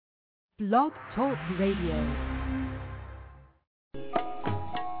Blog Talk Radio.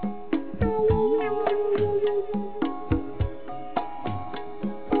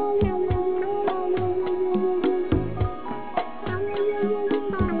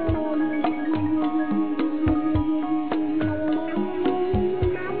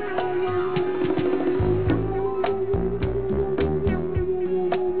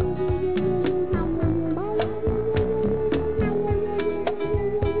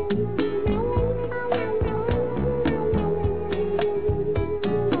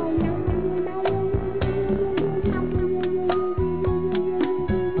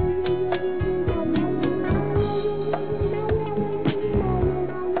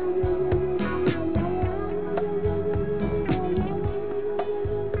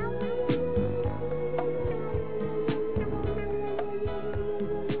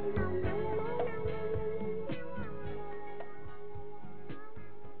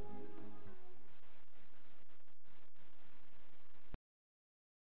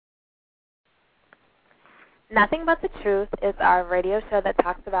 Nothing But the Truth is our radio show that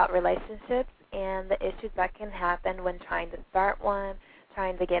talks about relationships and the issues that can happen when trying to start one,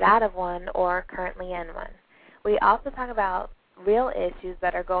 trying to get out of one, or currently in one. We also talk about real issues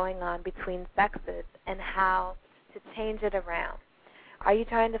that are going on between sexes and how to change it around. Are you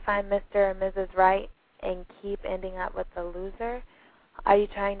trying to find Mr. or Mrs. Right and keep ending up with the loser? Are you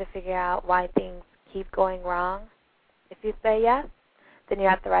trying to figure out why things keep going wrong? If you say yes, then you're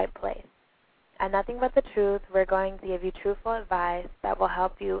at the right place. And Nothing But the Truth, we're going to give you truthful advice that will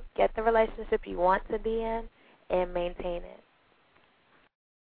help you get the relationship you want to be in and maintain it.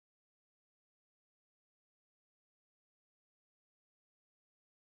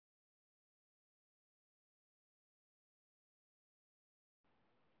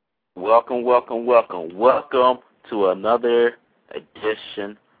 Welcome, welcome, welcome. Welcome to another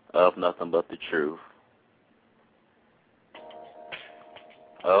edition of Nothing But the Truth.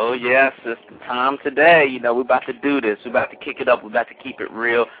 Oh, yes, it's the time today. You know, we're about to do this. We're about to kick it up. We're about to keep it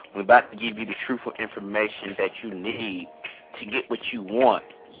real. We're about to give you the truthful information that you need to get what you want,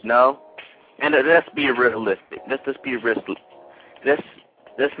 you know? And let's be realistic. Let's just be realistic.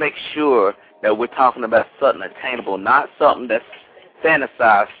 Let's make sure that we're talking about something attainable, not something that's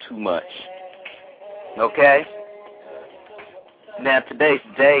fantasized too much. Okay? Now, today's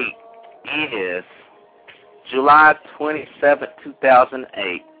date is July 27,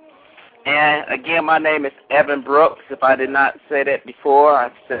 2008. And again, my name is Evan Brooks. If I did not say that before,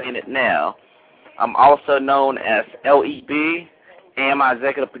 I'm saying it now. I'm also known as LEB, and my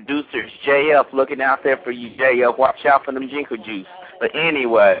executive producer is JF, looking out there for you, JF. Watch out for them Jinko Juice. But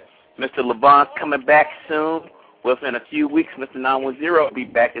anyway, Mr. Levon's coming back soon. Within a few weeks, Mr. 910 will be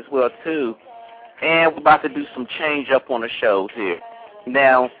back as well, too. And we're about to do some change up on the shows here.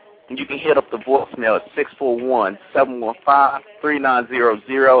 Now, you can hit up the voicemail at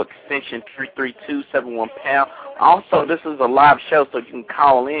 641-715-3900, extension 33271#. Also, this is a live show, so you can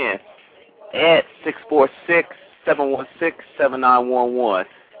call in at 646-716-7911.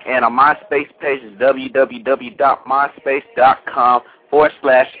 And our MySpace page is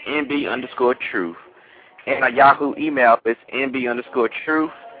www.myspace.com/NB_truth. And our Yahoo email is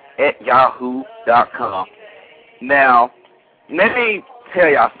NB_truth@yahoo.com. Now, let me tell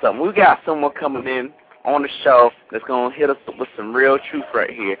y'all something. We got someone coming in on the show that's going to hit us with some real truth right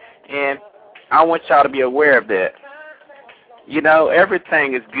here. And I want y'all to be aware of that. You know,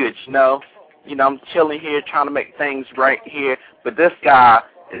 everything is good, you know. I'm chilling here trying to make things right here. But this guy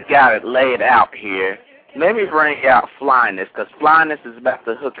has got it laid out here. Let me bring out Flyness, because Flyness is about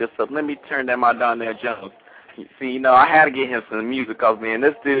to hook us up. Let me turn that my Donnell Jones. See, I had to get him some music because, man,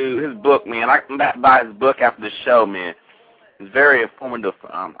 this dude, his book, man, I can buy his book after the show, man. It's very informative.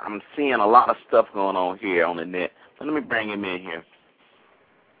 I'm seeing a lot of stuff going on here on the net. So let me bring him in here.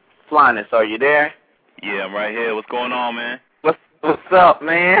 Flyness, are you there? Yeah, I'm right here. What's going on, man? What's up,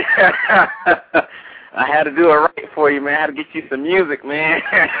 man? I had to do it right for you, man. I had to get you some music, man.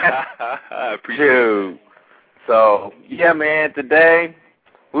 I appreciate it. So, yeah, man, today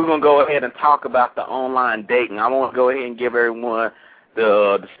we're going to go ahead and talk about the online dating. I want to go ahead and give everyone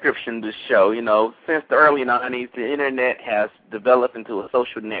the description of the show. Since the early 90s, the Internet has developed into a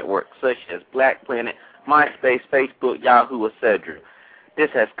social network such as Black Planet, MySpace, Facebook, Yahoo, etc.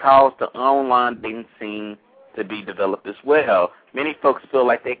 This has caused the online dating scene to be developed as well. Many folks feel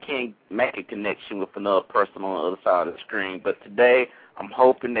like they can't make a connection with another person on the other side of the screen, but today I'm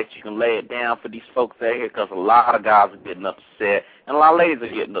hoping that you can lay it down for these folks out here, because a lot of guys are getting upset, and a lot of ladies are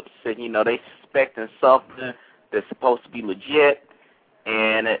getting upset. They suspecting something that's supposed to be legit,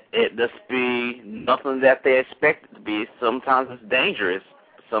 and it just be nothing that they expect it to be. Sometimes it's dangerous.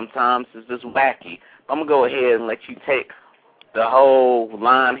 Sometimes it's just wacky. I'm going to go ahead and let you take the whole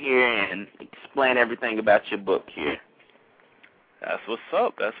line here and explain everything about your book here. That's what's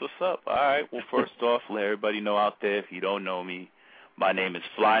up. That's what's up. All right. Well, first off, let everybody know out there, if you don't know me, my name is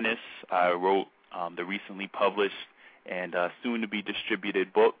Flyness. I wrote the recently published and soon-to-be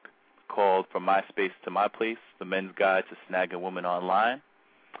distributed book called From MySpace to My Place, The Men's Guide to Snagging Women Online.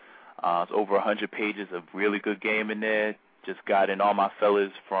 It's over 100 pages of really good game in there, just guiding all my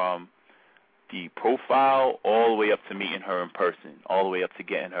fellas from the profile all the way up to meeting her in person, all the way up to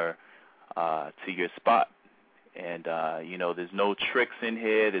getting her to your spot. And, there's no tricks in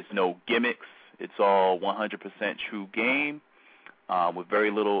here. There's no gimmicks. It's all 100% true game with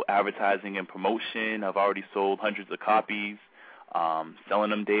very little advertising and promotion. I've already sold hundreds of copies, selling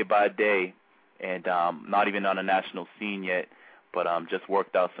them day by day, and not even on a national scene yet, but just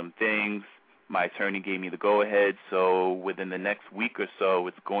worked out some things. My attorney gave me the go-ahead, so within the next week or so,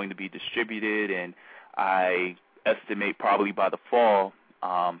 it's going to be distributed, and I estimate probably by the fall,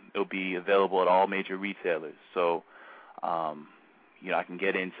 it'll be available at all major retailers. So, I can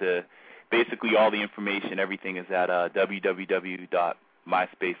get into basically all the information. Everything is at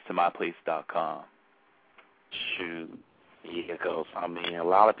www.myspacetomyplace.com. Shoot. Yeah, because, a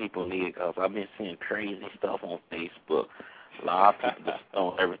lot of people need it because I've been seeing crazy stuff on Facebook. A lot of people just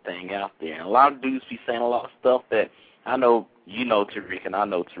throwing everything out there. And a lot of dudes be saying a lot of stuff that I know you know Tariq and I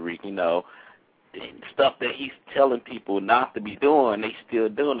know Tariq, stuff that he's telling people not to be doing, they still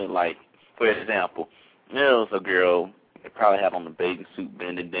doing it. Like, for example, there was a girl that probably had on a bathing suit,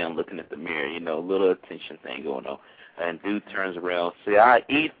 bending down, looking at the mirror, little attention thing going on. And dude turns around and says, I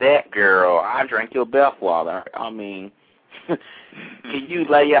eat that girl. I drank your bathwater. Can you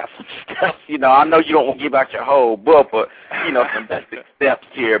lay out some steps? I know you don't want to give out your whole book, but, some basic steps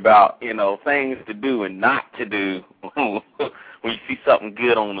here about, things to do and not to do when you see something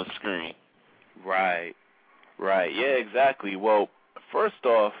good on the screen. Right. Yeah, exactly. Well, first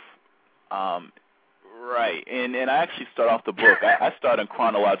off, right, and I actually start off the book. I start in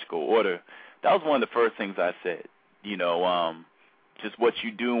chronological order. That was one of the first things I said, just what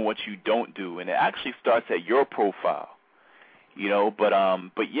you do and what you don't do, and it actually starts at your profile.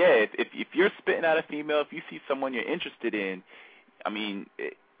 But yeah, if you're spitting at a female, if you see someone you're interested in, the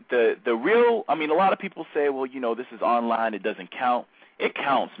real, a lot of people say, well, this is online, it doesn't count. It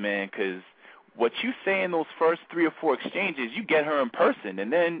counts, man, because what you say in those first 3 or 4 exchanges, you get her in person,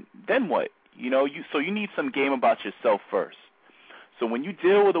 and then what? So you need some game about yourself first. So when you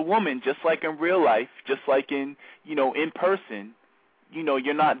deal with a woman, just like in real life, just like in, in person,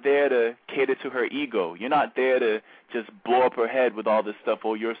 you're not there to cater to her ego. You're not there to just blow up her head with all this stuff.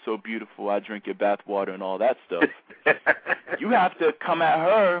 Oh, you're so beautiful. I drink your bathwater and all that stuff. You have to come at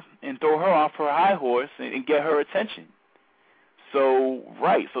her and throw her off her high horse and get her attention. So,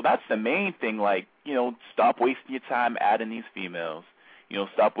 right. So that's the main thing. Like, stop wasting your time adding these females.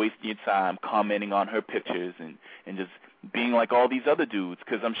 Stop wasting your time commenting on her pictures and just being like all these other dudes.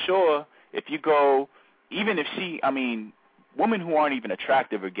 Because I'm sure if you go, even if women who aren't even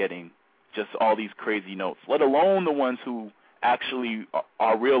attractive are getting just all these crazy notes, let alone the ones who actually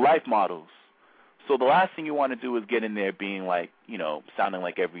are real-life models. So the last thing you want to do is get in there being like, sounding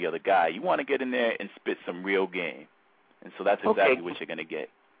like every other guy. You want to get in there and spit some real game. And so that's exactly what you're going to get.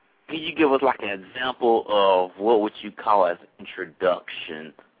 Can you give us like an example of what would you call as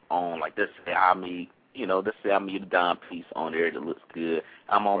introduction on, like, let's say I meet a dime piece on there that looks good.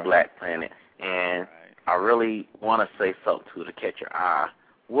 I'm on Black Planet, and I really want to say something to catch your eye.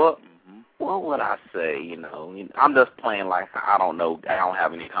 What would I say? I'm just playing like I don't know. I don't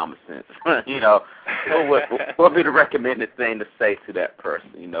have any common sense. What would be the recommended thing to say to that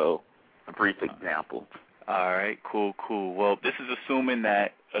person? A brief example. All right, cool. Well, this is assuming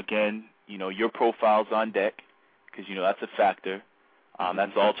that, again, your profile's on deck, because, that's a factor.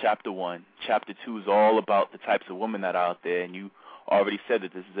 That's all Chapter 1. Chapter 2 is all about the types of women that are out there, and you already said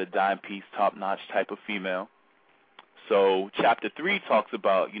that this is a dime piece, top-notch type of female. So Chapter 3 talks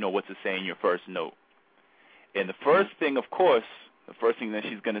about, what to say in your first note. And the first thing, of course, the first thing that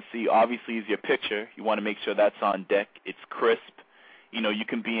she's going to see, obviously, is your picture. You want to make sure that's on deck. It's crisp. You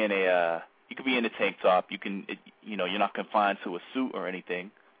can be in a tank top. You can, you're not confined to a suit or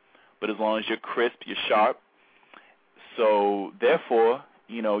anything. But as long as you're crisp, you're sharp. So therefore,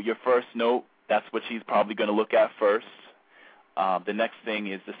 your first note, that's what she's probably going to look at first. The next thing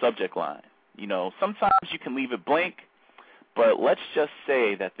is the subject line. Sometimes you can leave it blank, but let's just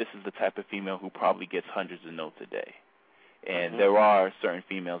say that this is the type of female who probably gets hundreds of notes a day. And there are certain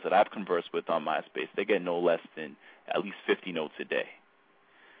females that I've conversed with on MySpace. They get no less than at least 50 notes a day.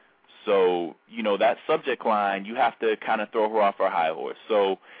 So, you know, that subject line, you have to kind of throw her off her high horse.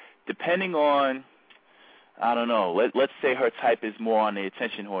 So depending on, I don't know, let's say her type is more on the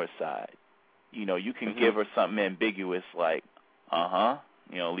attention whore side. You know, you can give her something ambiguous like,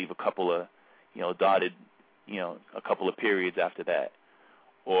 you know, leave a couple of, you know, dotted, you know, a couple of periods after that.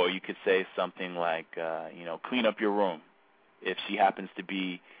 Or you could say something like, you know, clean up your room. If she happens to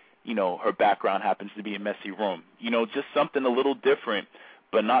be, you know, her background happens to be a messy room. You know, just something a little different,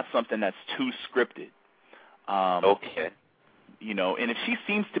 but not something that's too scripted. Okay. You know, and if she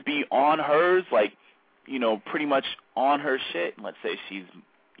seems to be on hers, like, you know, pretty much on her shit, let's say she's,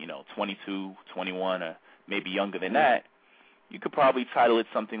 you know, 22, 21, or maybe younger than that, you could probably title it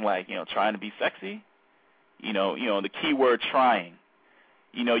something like, you know, trying to be sexy. You know, the key word trying.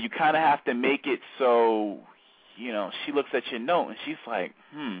 You know, you kind of have to make it so, you know, she looks at your note and she's like,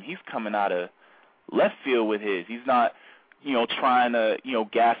 he's coming out of left field with his. He's not, you know, trying to, you know,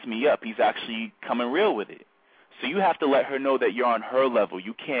 gas me up. He's actually coming real with it. So you have to let her know that you're on her level.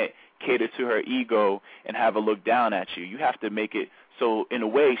 You can't cater to her ego and have her look down at you. You have to make it so, in a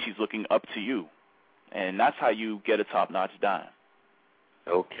way, she's looking up to you. And that's how you get a top-notch dime.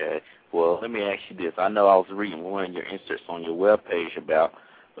 Okay. Well, let me ask you this. I know I was reading one of your inserts on your webpage about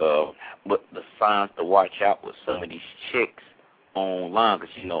what the signs to watch out with some of these chicks online,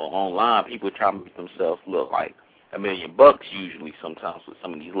 because, you know, online people try to make themselves look like $1 million usually sometimes with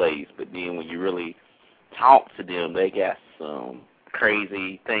some of these ladies, but then when you really talk to them, they got some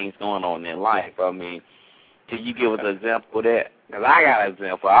crazy things going on in their life. I mean, can you give us an example of that? Because I got an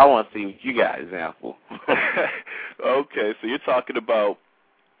example. I want to see what you got an example. Okay, so you're talking about,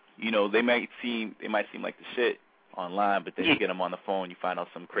 you know, they might seem like the shit online, but then you get them on the phone, you find out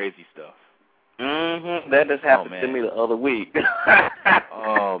some crazy stuff. That just happened to me the other week.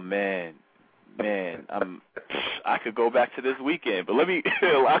 Oh, man, I could go back to this weekend, but let me,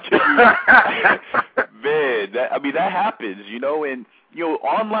 I'll give you, man, that happens, you know, and, you know,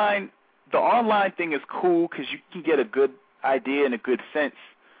 the online thing is cool because you can get a good idea and a good sense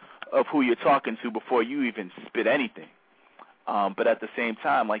of who you're talking to before you even spit anything. But at the same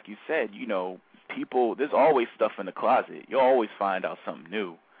time, like you said, you know, people, there's always stuff in the closet. You'll always find out something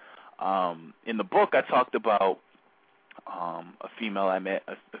new. In the book, I talked about a female I met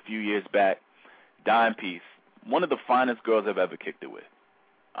a few years back, Dime Piece, one of the finest girls I've ever kicked it with.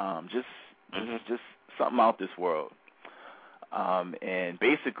 Just something out this world. And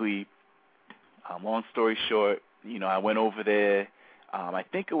basically, long story short, you know, I went over there. I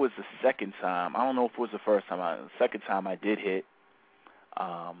think it was the second time. I don't know if it was the first time. The second time I did hit.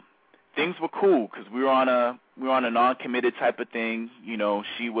 Things were cool because we were on a non-committed type of thing. You know,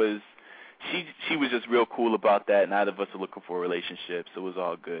 she was just real cool about that. Neither of us are looking for a relationship, so it was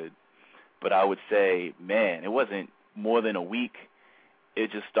all good. But I would say, man, it wasn't more than a week.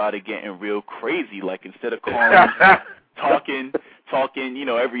 It just started getting real crazy. Like, instead of calling, talking, you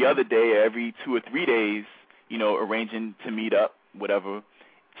know, every other day or every 2 or 3 days, you know, arranging to meet up, whatever,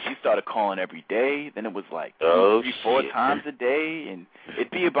 she started calling every day. Then it was like 3, 4 times a day, and it'd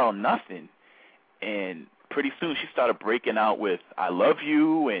be about nothing. And pretty soon she started breaking out with "I love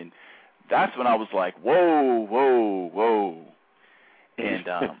you," and that's when I was like, whoa. And,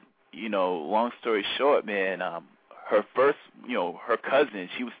 you know, long story short, man, her first, you know, her cousin,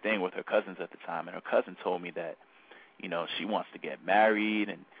 she was staying with her cousins at the time, and her cousin told me that, you know, she wants to get married,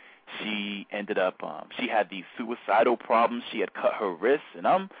 and she ended up, she had these suicidal problems. She had cut her wrists, and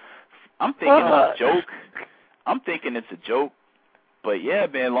I'm thinking it's a joke. I'm thinking it's a joke. But, yeah,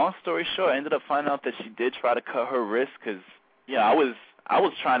 man, long story short, I ended up finding out that she did try to cut her wrist because, you know, I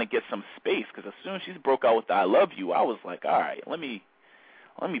was trying to get some space because as soon as she broke out with the "I love you," I was like, all right, let me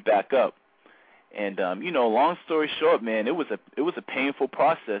back up. And, you know, long story short, man, it was a painful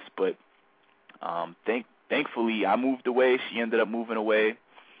process, but thankfully I moved away. She ended up moving away.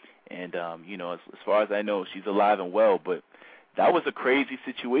 And, you know, as far as I know, she's alive and well. But that was a crazy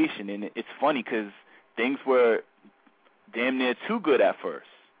situation. And it's funny because things were damn near too good at first.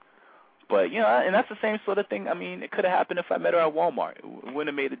 But, you know, and that's the same sort of thing. I mean, it could have happened if I met her at Walmart. It wouldn't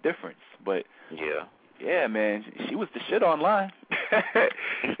have made a difference. But, yeah, man, she was the shit online.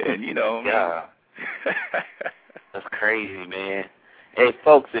 And, you know. Yeah. That's crazy, man. Hey,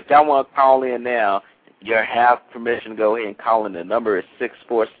 folks, if y'all want to call in now, you have permission to go ahead and call in. The number is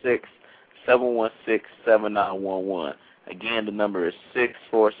 646-716-7911. Again, the number is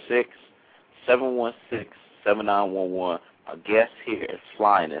 646-716-7911. Our guest here is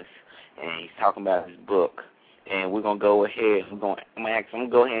Flyness, and he's talking about his book. And we're going to go ahead. I'm going to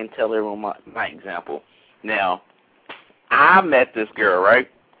go ahead and tell everyone my example. Now, I met this girl, right?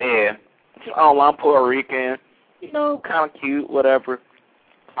 And she's online Puerto Rican, you know, kind of cute, whatever.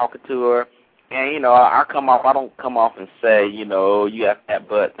 talking to her, and, you know, I don't come off and say, you know, you have that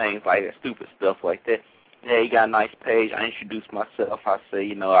butt, things like that, stupid stuff like that. Yeah, you got a nice page. I introduce myself. I say,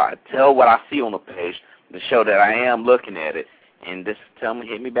 you know, I tell what I see on the page to show that I am looking at it, and just tell me,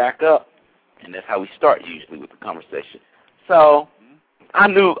 hit me back up, and that's how we start usually with the conversation. So I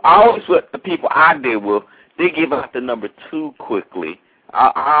always what the people I deal with, they give out the number too quickly.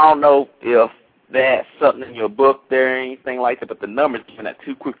 I don't know if that's something in your book there or anything like that, but the number's given out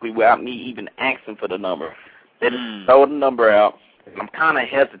too quickly without me even asking for the number. They just throw the number out. I'm kind of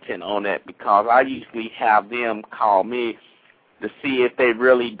hesitant on that because I usually have them call me to see if they're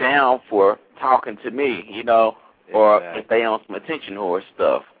really down for talking to me, you know, or if they on some attention whore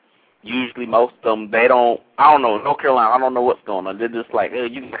stuff. Usually most of them, I don't know, North Carolina, I don't know what's going on. They're just like, hey,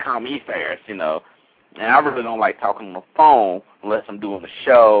 you can call me fast, you know. And I really don't like talking on the phone unless I'm doing a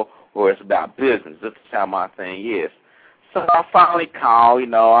show or it's about business. This is how my thing is. So I finally call, you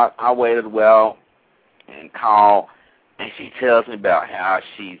know, I waited well and called, and she tells me about how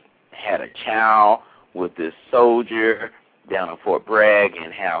she had a child with this soldier down in Fort Bragg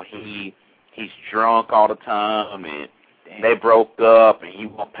and how he's drunk all the time and they broke up and he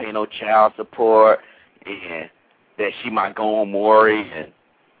won't pay no child support and that she might go on Maury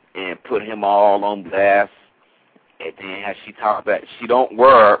and put him all on blast. And then how she talked about she don't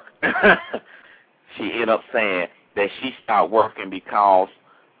work. She ended up saying that she stopped working because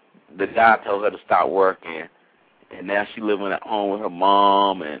the guy told her to stop working. And now she living at home with her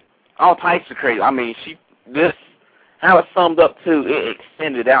mom and all types of crazy. I mean, how it summed up to, it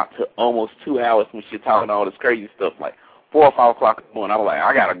extended out to almost 2 hours when she was talking all this crazy stuff, like 4 or 5 o'clock in the morning. I was like,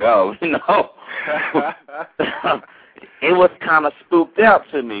 I gotta go, you know. It was kind of spooked out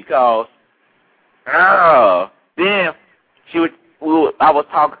to me because, then I was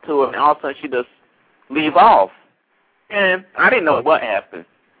talking to her and all of a sudden she just leave off. And I didn't know what happened.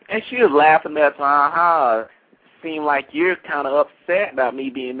 And she was laughing at me, seemed like you're kind of upset about me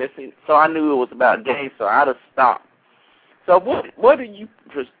being missing. So I knew it was about Dave, so I just stopped. So what do you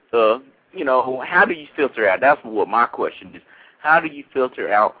just, you know, how do you filter out? That's what my question is. How do you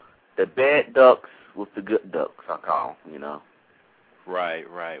filter out the bad ducks with the good ducks, I call them, you know? Right.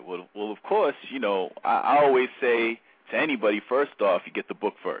 Well, of course, you know, I always say to anybody, first off, you get the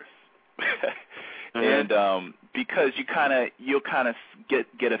book first. And because you'll kind of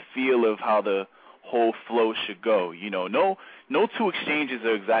get a feel of how the whole flow should go. You know, no two exchanges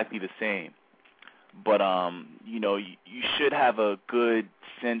are exactly the same, but you know, you should have a good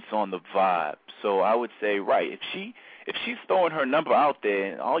sense on the vibe. So I would say, right, if she's throwing her number out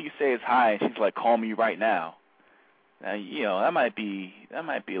there and all you say is hi, and she's like, call me right now. Now, you know, that might be a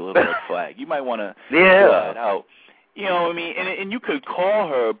little red flag. You might want to fill that out. You know what I mean? And you could call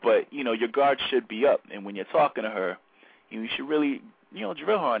her, but, you know, your guard should be up. And when you're talking to her, you should really, you know,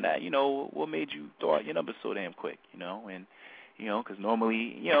 drill her on that. You know, what made you throw out your number so damn quick, you know? And, you know, because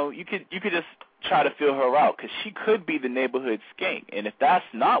normally, you know, you could just try to feel her out because she could be the neighborhood skank. And if that's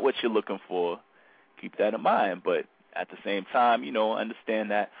not what you're looking for, keep that in mind. But at the same time, you know,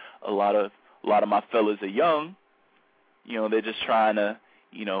 understand that a lot of my fellas are young. You know, they're just trying to,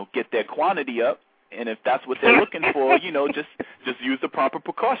 you know, get their quantity up. And if that's what they're looking for, you know, just use the proper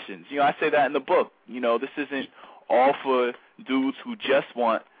precautions. You know, I say that in the book. You know, this isn't all for dudes who just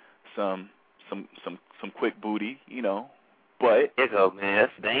want some quick booty, you know. But man,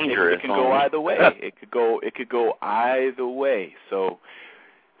 that's dangerous. It can go either way. It could go either way. So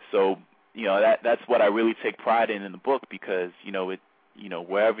you know, that's what I really take pride in the book because, you know,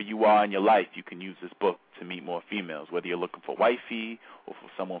 wherever you are in your life, you can use this book to meet more females, whether you're looking for wifey or for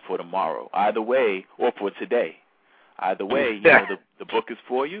someone for tomorrow. Either way, or for today. Either way, you know, the book is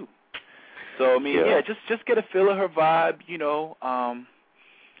for you. So, I mean, just get a feel of her vibe, you know.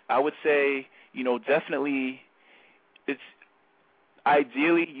 I would say, you know, definitely it's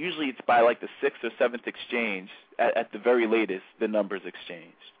ideally, usually it's by like the 6th or 7th exchange, at the very latest, the number's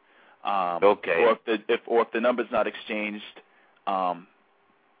exchanged. Okay. Or if the number's not exchanged,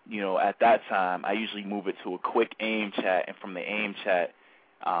 you know, at that time, I usually move it to a quick AIM chat, and from the AIM chat,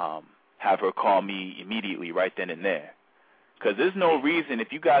 have her call me immediately right then and there. Because there's no reason,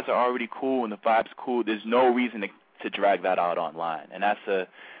 if you guys are already cool and the vibe's cool, there's no reason to drag that out online. And that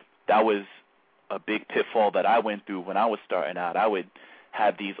was a big pitfall that I went through when I was starting out. I would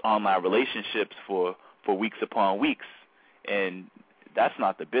have these online relationships for weeks upon weeks, and that's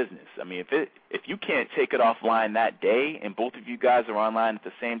not the business. I mean, if you can't take it offline that day and both of you guys are online at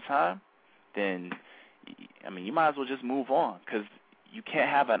the same time, then, I mean, you might as well just move on because you can't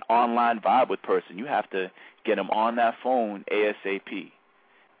have an online vibe with person. You have to get them on that phone ASAP.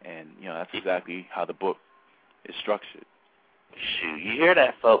 And, you know, that's exactly how the book is structured. Shoot, you hear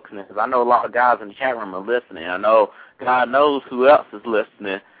that, folks? Because I know a lot of guys in the chat room are listening. I know God knows who else is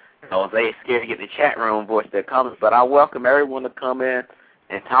listening. You know, they scared to get in the chat room, voice their comments. But I welcome everyone to come in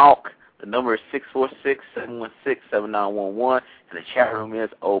and talk. The number is 646-716-7911, and the chat room is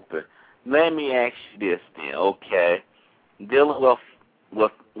open. Let me ask you this then, okay? Dealing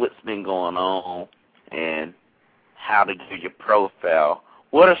with what's been going on and how to do your profile,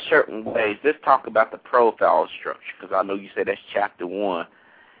 what are certain ways? Let's talk about the profile structure, because I know you said that's chapter 1.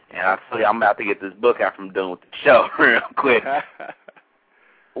 And I tell you, I'm about to get this book out from done with the show real quick.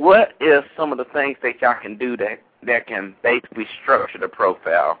 What is some of the things that y'all can do that can basically structure the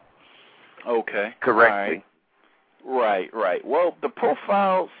profile? Okay. Correctly. Right. Well, the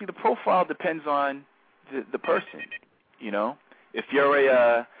profile depends on the person, you know. If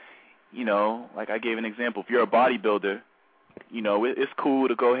you're like I gave an example, if you're a bodybuilder, you know, it's cool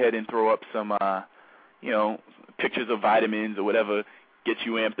to go ahead and throw up some, pictures of vitamins or whatever, get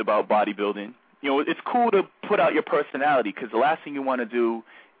you amped about bodybuilding. You know, it's cool to put out your personality, because the last thing you want to do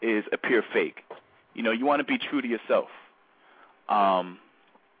is appear fake. You know, you want to be true to yourself.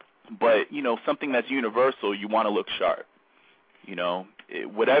 But, you know, something that's universal, you want to look sharp. You know,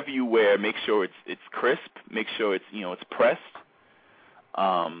 whatever you wear, make sure it's crisp, make sure it's pressed.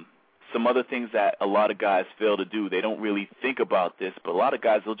 Some other things that a lot of guys fail to do, they don't really think about this, but a lot of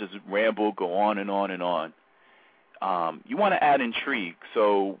guys, they'll just ramble, go on and on and on. You want to add intrigue.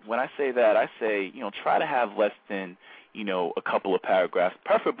 So when I say that, I say, try to have less than, a couple of paragraphs,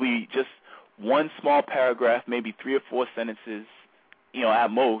 preferably just one small paragraph, maybe 3 or 4 sentences,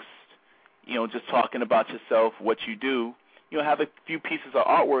 at most, just talking about yourself, what you do. Have a few pieces of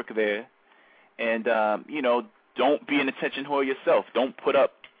artwork there, and, don't be an attention whore yourself. Don't put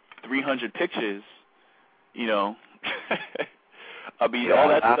up 300 pictures, I mean, all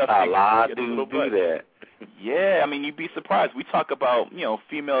that stuff. A lot of dudes do that. Yeah, I mean, you'd be surprised. We talk about,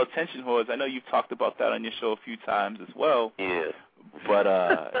 female attention whores. I know you've talked about that on your show a few times as well. Yeah. But,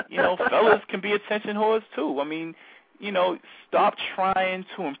 fellas can be attention whores too. I mean, stop trying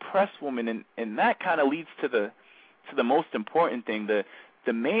to impress women, and that kind of leads to the most important thing, the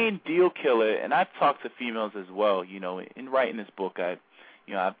main deal killer. And I've talked to females as well. In writing this book, I've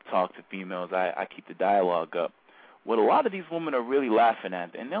talked to females. I keep the dialogue up. What a lot of these women are really laughing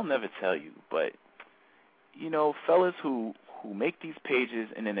at, and they'll never tell you, but fellas who make these pages,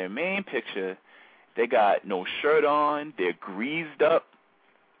 and in their main picture, they got no shirt on, they're greased up.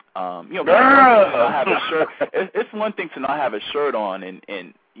 Not have a shirt. It's one thing to not have a shirt on,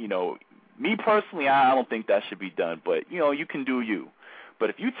 and me personally, I don't think that should be done. But you can do you.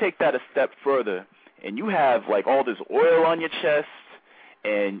 But if you take that a step further, and you have like all this oil on your chest,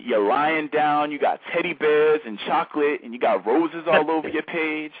 and you're lying down, you got teddy bears and chocolate, and you got roses all over your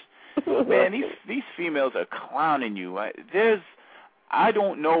page. Man, these females are clowning you. I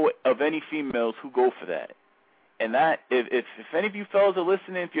don't know of any females who go for that. And that, if any of you fellas are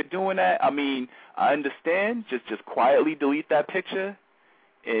listening, if you're doing that, I mean, I understand. Just quietly delete that picture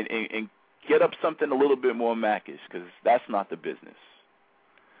and get up something a little bit more Mac-ish, because that's not the business.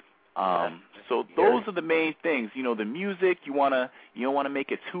 So those are the main things. The music, you don't want to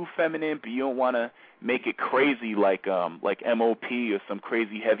make it too feminine, but you don't want to make it crazy like MOP or some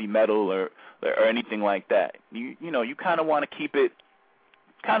crazy heavy metal or anything like that. You kind of want to keep it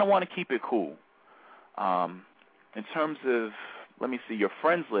cool. In terms of, let me see, your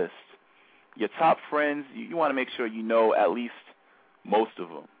friends list, your top friends, you want to make sure you know at least most of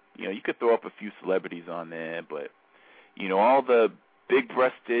them. You could throw up a few celebrities on there, but all the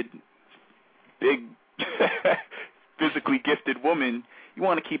big-breasted, big physically gifted women, you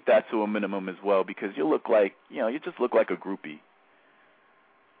want to keep that to a minimum as well, because you look like, you just look like a groupie.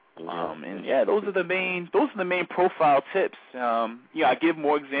 And yeah, those are the main profile tips. I give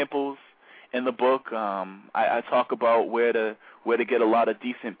more examples in the book. I talk about where to get a lot of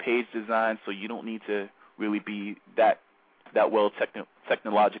decent page design, so you don't need to really be that well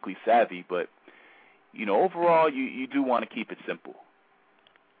technologically savvy, but overall you do want to keep it simple.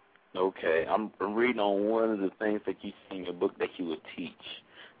 Okay, I'm reading on one of the things that you see in your book that you would teach.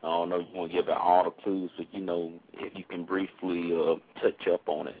 I don't know if you want to give out all the clues, but if you can briefly touch up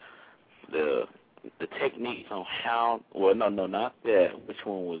on it. The techniques on how, well, no, not that. Which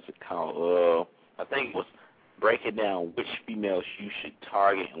one was it called? I think it was breaking down which females you should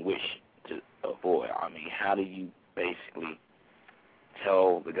target and which to avoid. I mean, how do you basically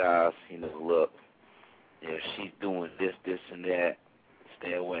tell the guys, look, if she's doing this, and that,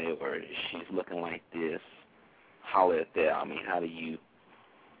 stay away, or if she's looking like this, holler at that. I mean, how do you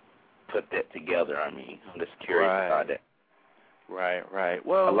put that together? I mean, I'm just curious about that. Right.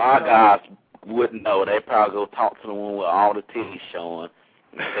 Well, a lot of guys wouldn't know. They probably go talk to the one with all the titties showing.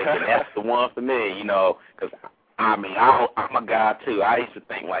 And that's the one for me, you know, because, I mean, I'm a guy, too. I used to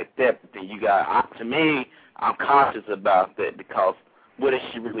think like that, but then to me, I'm conscious about that because what is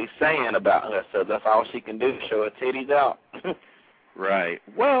she really saying about herself? That's all she can do, show her titties out. Right.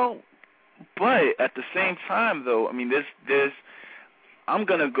 Well, but at the same time, though, I mean, there's I'm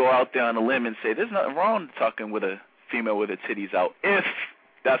going to go out there on a limb and say there's nothing wrong talking with a female with her titties out if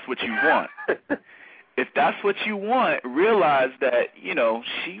that's what you want. If that's what you want, realize that, you know,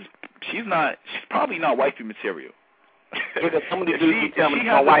 she's probably not wifey material. Because some of these dudes tell me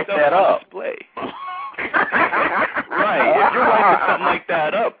to wipe that up. Right. If you're wiping something like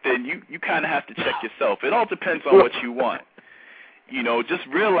that up, then you kind of have to check yourself. It all depends on what you want. You know, just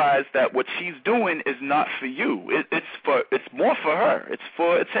realize that what she's doing is not for you. It's more for her. It's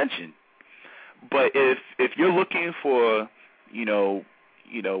for attention. But if you're looking for, you know,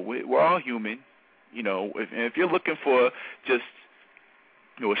 we're all human. You know, if you're looking for just,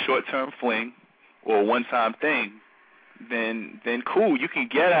 you know, a short-term fling or a one-time thing, then cool, you can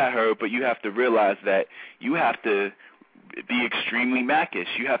get at her, but you have to realize that you have to be extremely mackish.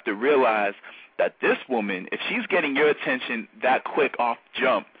 You have to realize that this woman, if she's getting your attention that quick off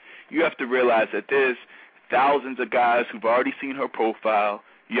jump, you have to realize that there's thousands of guys who've already seen her profile.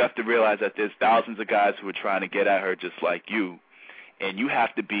 You have to realize that there's thousands of guys who are trying to get at her just like you, and you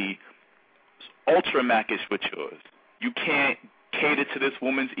have to be ultra mackish with yours. You can't cater to this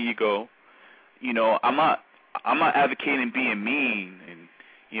woman's ego. You know, I'm not advocating being mean and,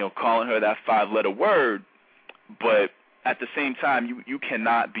 you know, calling her that 5-letter word, but at the same time, you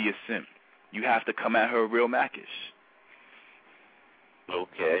cannot be a simp. You have to come at her real mackish.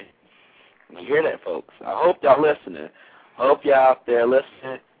 Okay. You hear that, folks? I hope y'all listening. I hope y'all out there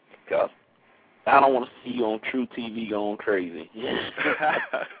listening, because I don't want to see you on True TV going crazy.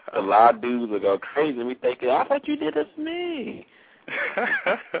 A lot of dudes will go crazy and be thinking, I thought you did this for me.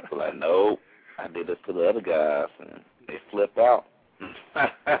 Like, no, I did this for the other guys, and they flip out.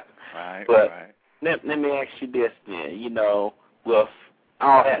 Right, but right. Let me ask you this then. You know, with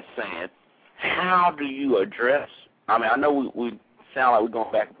all that saying, how do you address, I mean, I know we sound like we're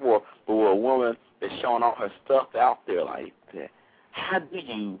going back and forth, but with a woman that's showing all her stuff out there like that, how do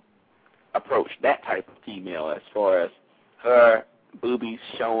you approach that type of female as far as her boobies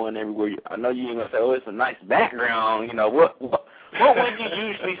showing everywhere? I know you ain't going to say, oh, it's a nice background. You know, what would you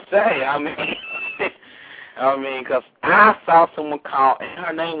usually say? I mean, because I saw someone call, and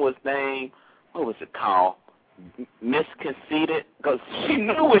her name was what was it called? Miss Conceited, because she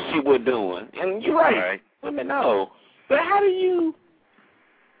knew what she was doing. And you're right. Women know. But how do you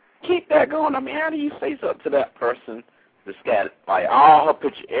keep that going? I mean, how do you say something to that person that's got, like, all her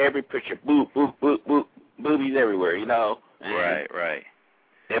picture, every picture, boop, boop, boop, boop, boobies everywhere, you know? And right.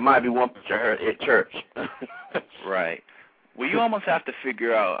 There might be one picture of her at church. Right. Well, you almost have to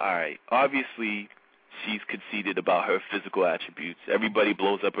figure out, all right, obviously she's conceited about her physical attributes. Everybody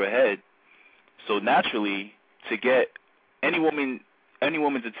blows up her head. So naturally, to get any woman's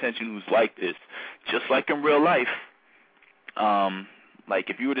attention who's like this, just like in real life, like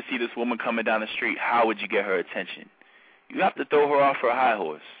if you were to see this woman coming down the street, how would you get her attention? You have to throw her off her high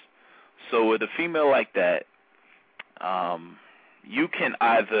horse. So with a female like that, you could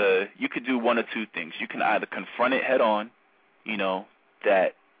do one of two things. You can either confront it head on, you know,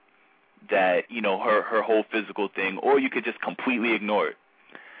 that you know, her whole physical thing, or you could just completely ignore it.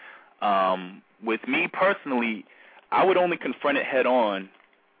 With me personally, I would only confront it head on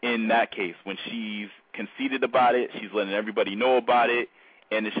in that case when she's conceited about it, she's letting everybody know about it,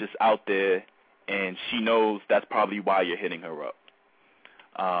 and it's just out there, and she knows that's probably why you're hitting her up.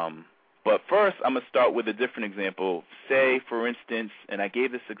 But first, I'm going to start with a different example. Say, for instance, and I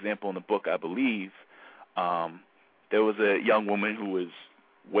gave this example in the book, I believe, there was a young woman who was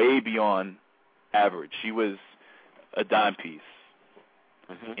way beyond average. She was a dime piece.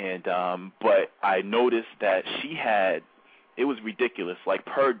 Mm-hmm. And but I noticed that she had, it was ridiculous. Like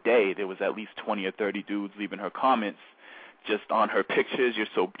per day, there was at least 20 or 30 dudes leaving her comments just on her pictures. You're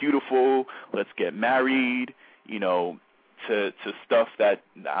so beautiful. Let's get married. You know, to stuff that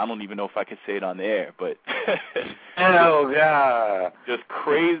I don't even know if I could say it on the air, but oh God, just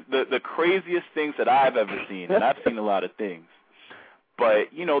crazy. The craziest things that I've ever seen, and I've seen a lot of things.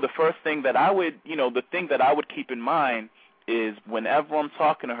 But you know, the first thing that I would, you know, the thing that I would keep in mind is whenever I'm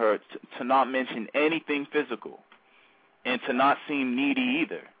talking to her, to not mention anything physical, and to not seem needy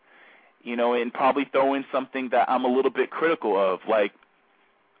either. You know, and probably throw in something that I'm a little bit critical of. Like,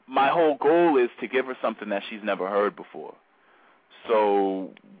 my whole goal is to give her something that she's never heard before.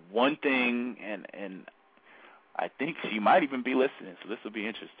 So one thing, and I think she might even be listening, so this will be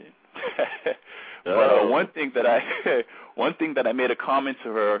interesting. But one thing that I made a comment to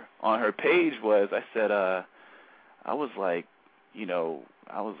her on her page was, I said, I was like,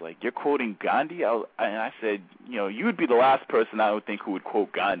 you're quoting Gandhi? And I said, you would be the last person I would think who would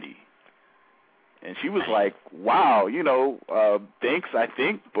quote Gandhi. And she was like, wow, thanks, I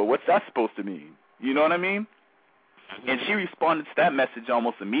think, but what's that supposed to mean? You know what I mean? And she responded to that message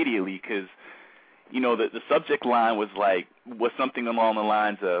almost immediately because, the subject line was something along the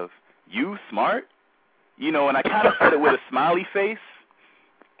lines of, you smart? And I kind of said it with a smiley face,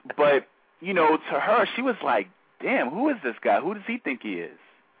 but, to her, she was like, damn, who is this guy? Who does he think he is?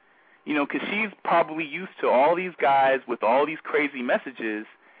 Because she's probably used to all these guys with all these crazy messages,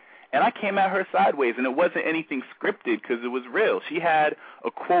 and I came at her sideways, and it wasn't anything scripted because it was real. She had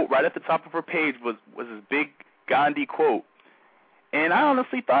a quote right at the top of her page was this big Gandhi quote. And I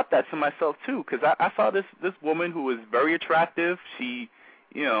honestly thought that to myself, too, because I saw this woman who was very attractive. She,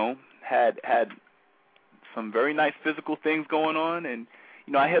 had some very nice physical things going on, and,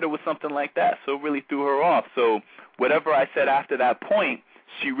 I hit her with something like that, so it really threw her off. So whatever I said after that point,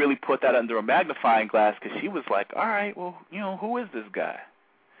 she really put that under a magnifying glass because she was like, all right, well, who is this guy?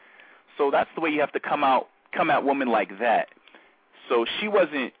 So that's the way you have to come at women like that. So she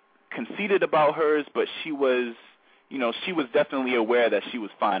wasn't conceited about hers, but she was, she was definitely aware that she was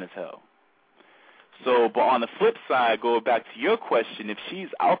fine as hell. So, but on the flip side, going back to your question, if she's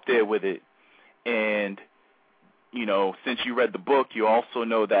out there with it and, since you read the book, you also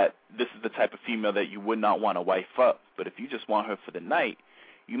know that this is the type of female that you would not want to wife up. But if you just want her for the night,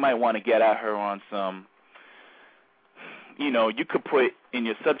 you might want to get at her on some, you could put in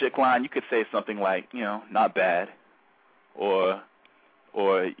your subject line, you could say something like, not bad, or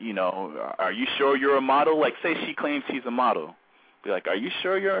are you sure you're a model? Like, say she claims she's a model. Be like, are you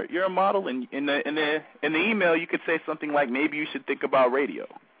sure you're a model? And in the email, you could say something like, maybe you should think about radio.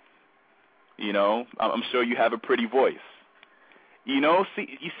 I'm sure you have a pretty voice. You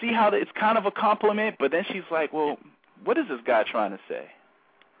see how it's kind of a compliment, but then she's like, well, what is this guy trying to say?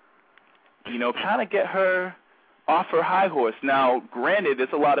 Kind of get her off her high horse. Now, granted, there's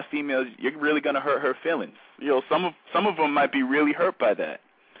a lot of females, you're really going to hurt her feelings. Some of them might be really hurt by that.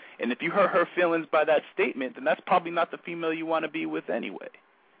 And if you hurt her feelings by that statement, then that's probably not the female you want to be with anyway.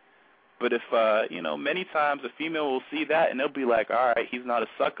 But if, many times a female will see that and they'll be like, all right, he's not a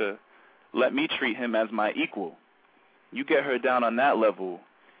sucker. Let me treat him as my equal. You get her down on that level,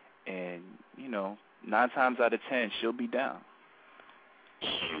 and, 9 times out of 10, she'll be down.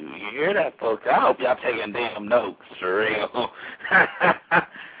 You hear that, folks? I hope y'all taking damn notes, for real.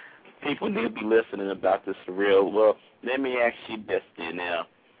 People need to be listening about this for real. Well, let me ask you this then now.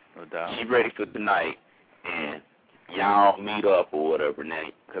 No doubt. She's ready for tonight, and y'all meet up or whatever now,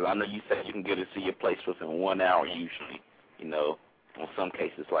 because I know you said you can get her to your place within 1 hour usually, on some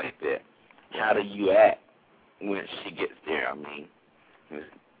cases like that. How do you act when she gets there? I mean,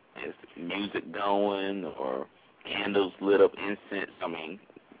 is music going or candles lit up, incense? I mean,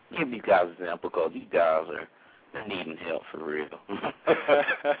 give these guys an example because these guys are needing help for real.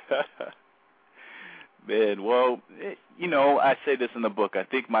 Man, well, I say this in the book. I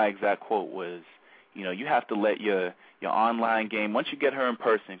think my exact quote was, you have to let your online game, once you get her in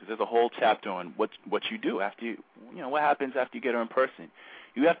person, because there's a whole chapter on what you do after you, what happens after you get her in person.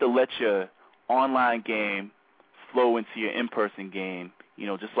 You have to let your online game flow into your in-person game,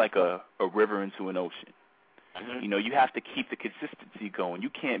 just like a river into an ocean. Mm-hmm. You have to keep the consistency going. You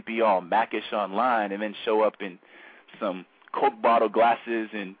can't be all mackish online and then show up in some Coke bottle glasses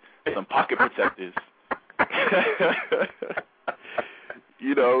and some pocket protectors.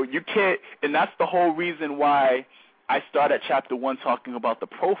 You can't, and that's the whole reason why I start at chapter 1 talking about the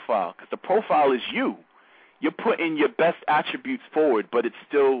profile, because the profile is you. You're putting your best attributes forward, but it's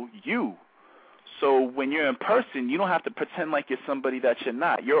still you. So when you're in person, you don't have to pretend like you're somebody that you're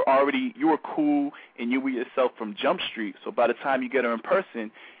not. You were cool and you were yourself from Jump Street. So by the time you get her in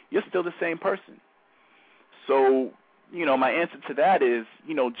person, you're still the same person. So, my answer to that is,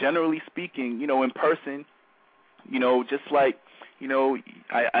 generally speaking, in person, just like,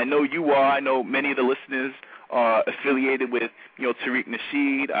 I know you are. I know many of the listeners are affiliated with, Tariq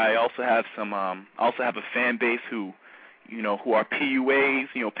Nasheed. I also have a fan base who are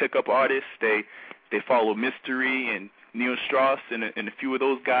PUAs, pickup artists. They follow Mystery and Neil Strauss and a few of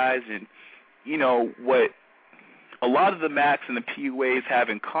those guys. And, what a lot of the Macs and the PUAs have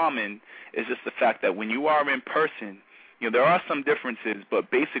in common is just the fact that when you are in person, there are some differences,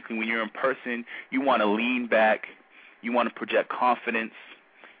 but basically when you're in person, you want to lean back. You want to project confidence.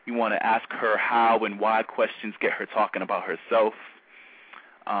 You want to ask her how and why questions, get her talking about herself.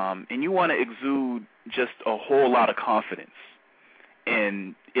 and you want to exude just a whole lot of confidence.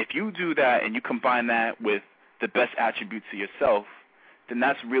 And if you do that and you combine that with the best attributes of yourself, then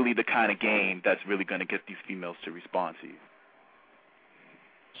that's really the kind of game that's really going to get these females to respond to you.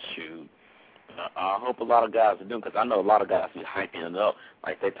 Shoot. I hope a lot of guys are doing, because I know a lot of guys be hyping it up,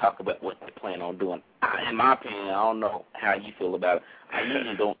 like they talk about what they plan on doing. In my opinion, I don't know how you feel about it. I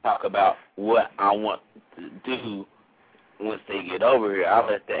usually don't talk about what I want to do once they get over here. I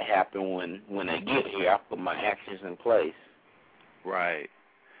let that happen when they get here. I put my actions in place. Right.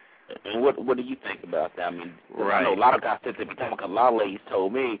 And what do you think about that? I mean, right. I know a lot of guys sit there, because a lot of ladies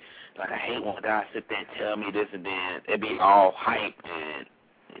told me, like, I hate when guys sit there and tell me this, and then they be all hyped and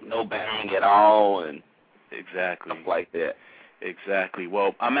no bang at all, and exactly stuff like that. Exactly.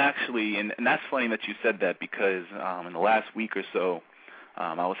 Well, I'm actually, and that's funny that you said that, because in the last week or so,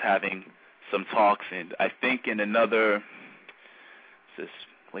 I was having some talks, and I think in another, this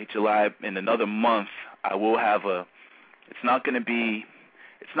late July, in another month, I will have it's not going to be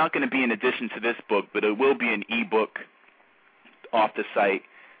in addition to this book, but it will be an ebook off the site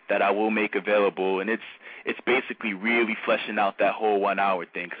that I will make available, and it's basically really fleshing out that whole 1 hour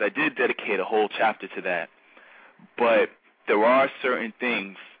thing, because I did dedicate a whole chapter to that. But there are certain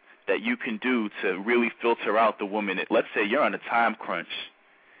things that you can do to really filter out the woman. Let's say you're on a time crunch,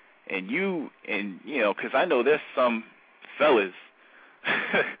 and because I know there's some fellas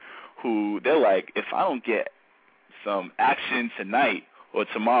who they're like, if I don't get some action tonight or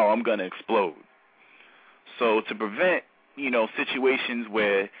tomorrow, I'm gonna explode. So to prevent situations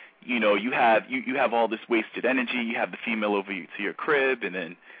where you have all this wasted energy, you have the female over to your crib, and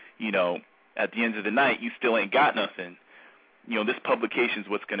then at the end of the night you still ain't got nothing. This publication is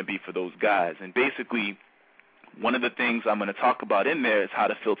what's going to be for those guys. And basically, one of the things I'm going to talk about in there is how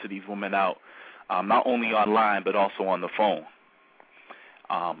to filter these women out, not only online but also on the phone.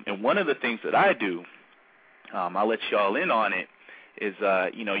 And one of the things that I do, I'll let y'all in on it, is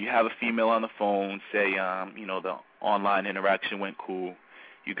you have a female on the phone, say the online interaction went cool,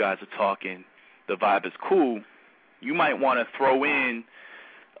 you guys are talking, the vibe is cool. You might want to throw in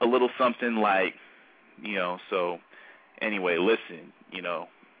a little something like, so anyway, listen,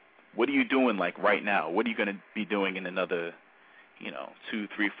 what are you doing like right now? What are you going to be doing in another 2,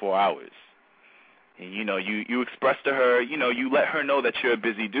 3, 4 hours? And you express to her, you let her know that you're a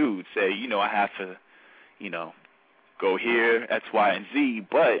busy dude. Say, I have to go here, X, Y, and Z,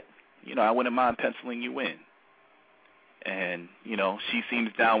 but I wouldn't mind penciling you in. And she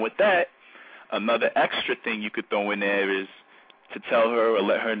seems down with that. Another extra thing you could throw in there is to tell her or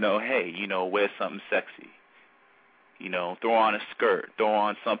let her know, hey, wear something sexy. Throw on a skirt, throw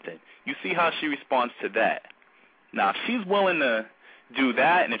on something. You see how she responds to that. Now, if she's willing to do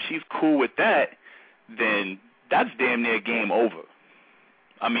that, and if she's cool with that, then that's damn near game over.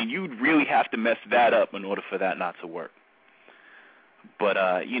 I mean, you'd really have to mess that up in order for that not to work. But,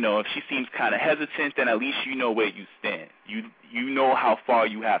 if she seems kind of hesitant, then at least you know where you stand. You know how far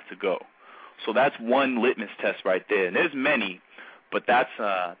you have to go. So that's one litmus test right there. And there's many, but that's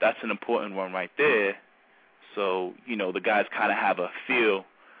an important one right there. So, the guys kind of have a feel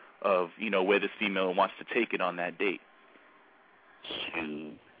of, where this female wants to take it on that date.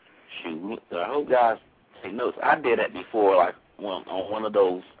 Shoot. I hope guys take notes. I did that before, like on one of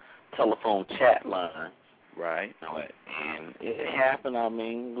those telephone chat lines. Right. And it happened. I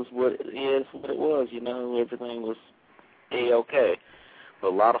mean, it was what it is, what it was. Everything was A-okay. But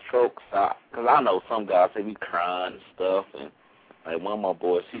a lot of folks, because I know some guys, they be crying and stuff. And like one of my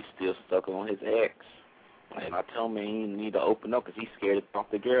boys, he's still stuck on his ex. And I tell him he need to open up because he's scared to talk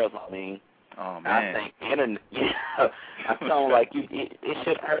to girls. I mean, oh, man. I think internet. I tell him like it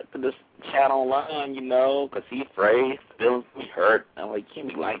should hurt to just chat online, because he's afraid, feelings be hurt. I'm like, you can't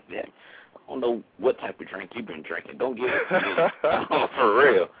be like that. I don't know what type of drink you've been drinking. Don't give it to me. For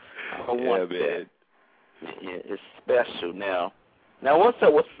real. I don't want that. Yeah, it's special now. Now, what's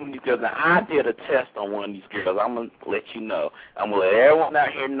up with some of these girls? Now, I did a test on one of these girls. I'm going to let you know. I'm going to let everyone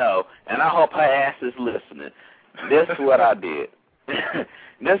out here know, and I hope her ass is listening. This is what I did.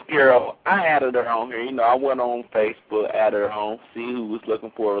 This girl, I added her on here. I went on Facebook, added her on, see who was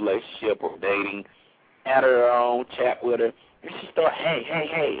looking for a relationship or dating, added her on, chat with her. And she started, hey,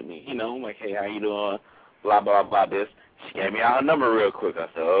 I'm like, hey, how you doing? Blah, blah, blah, this. She gave me out her number real quick. I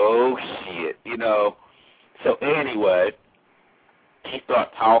said, oh, shit, So anyway, he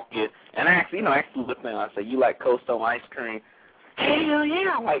started talking. And I actually looked at her. I said, you like Cold Stone ice cream? Hell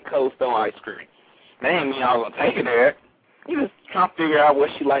yeah, I like Cold Stone ice cream. That didn't mean I was going to take her there. You just trying to figure out what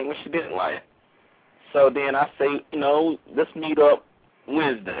she liked and what she didn't like. So then I say, let's meet up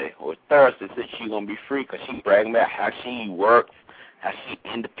Wednesday or Thursday since she's going to be free because she's bragging about how she works how she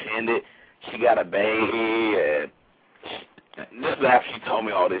independent, she got a baby, and this is after she told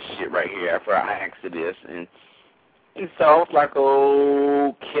me all this shit right here after I asked her this, and so I was like,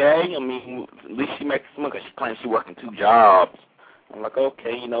 okay, I mean, at least she makes some money because she claims she working 2 jobs. I'm like,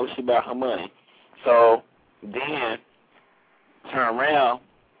 okay, you know, she about her money. So then turn around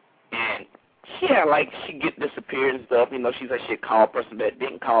and she had like she get disappeared and stuff. You know, she said she'd call a person that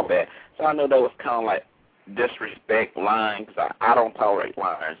didn't call back. So I know that was kind of like disrespect lying because I don't tolerate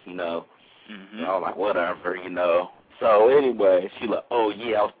liars, you know. Mm-hmm. So I was like, whatever, you know. So anyway, she like, oh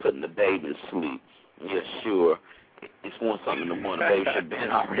yeah, I was putting the baby to sleep. Yeah, sure. It's 1 something in the morning. The baby should have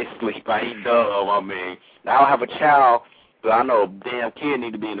been already asleep. I ain't dumb. I mean, now I have a child, but I know a damn kid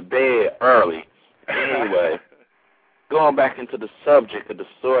need to be in the bed early. Anyway, going back into the subject of the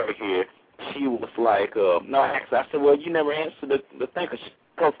story here, she was like, no, actually, I said, well, you never answered the thing.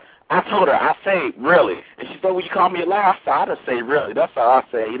 Because I told her, I say, really. And she said, well, you call me a liar. I said, I just say, really. That's all I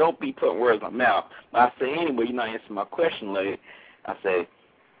say. You don't be putting words in my mouth. But I say, anyway, you're not answering my question, lady. I say,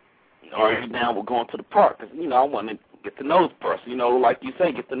 are you down with going to the park? Because, you know, I want to get to know the person. You know, like you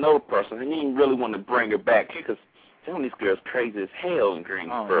say, get to know the person. And you really want to bring her back here because some of these girls crazy as hell in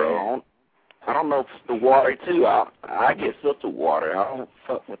Greensboro. Oh, I don't know if it's the water, too. I get filtered water. I don't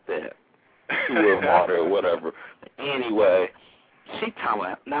fuck with that. Sewer water or whatever. Anyway, she told me,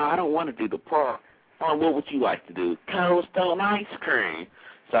 no, I don't want to do the park. Oh, what would you like to do? Cold Stone ice cream.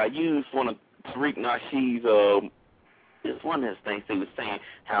 So I used one of Tariq Nasheed's, it's one of his things he was saying,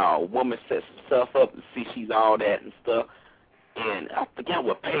 how a woman sets herself up to see she's all that and stuff. And I forget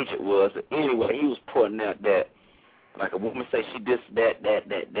what page it was. But anyway, he was pointing out that, like, a woman say she this, that,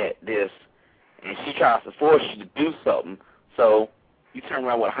 this, and she tries to force you to do something. So you turn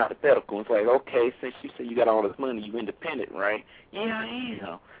around with a hypothetical and it's like, okay, since you say you got all this money, you independent, right? Yeah, I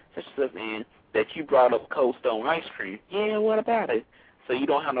am. So she says, and that you brought up Cold Stone ice cream. Yeah, what about it? So you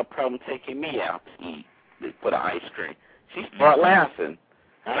don't have no problem taking me out to eat for the ice cream. She started laughing.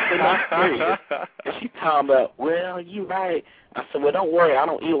 I said, I'm serious. And she talking about, well, you right. I said, well, don't worry, I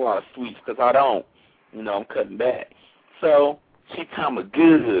don't eat a lot of sweets because I don't. You know, I'm cutting back. So she talking about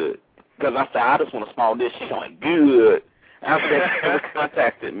good. Because I said, I just want a small dish. She going, good. After that, she never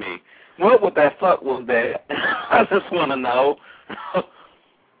contacted me. What the fuck was that? I just want to know.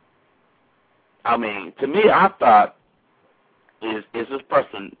 I mean, to me, I thought, is this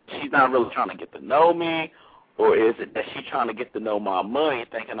person, she's not really trying to get to know me, or is it that she's trying to get to know my money,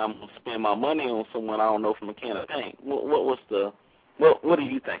 thinking I'm going to spend my money on someone I don't know from a can of paint? What do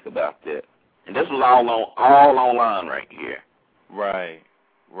you think about that? And this was all online right here. Right.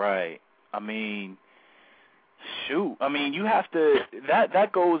 I mean, shoot. I mean, you have to.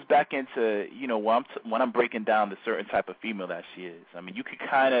 That goes back into, you know, when I'm breaking down the certain type of female that she is. I mean, you could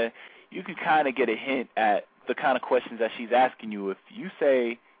kind of get a hint at the kind of questions that she's asking you. If you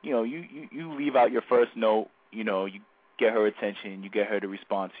say, you know, you leave out your first note, you know, you get her attention, you get her to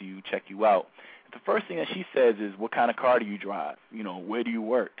respond to you, check you out. The first thing that she says is, what kind of car do you drive? You know, where do you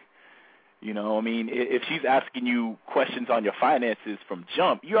work? You know, I mean, if she's asking you questions on your finances from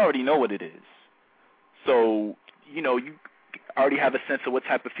jump, you already know what it is. So, you know, you already have a sense of what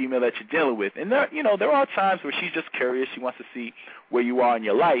type of female that you're dealing with. And there are times where she's just curious. She wants to see where you are in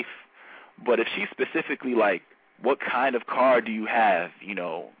your life. But if she's specifically like, what kind of car do you have? You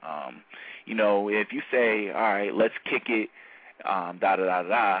know, if you say, all right, let's kick it,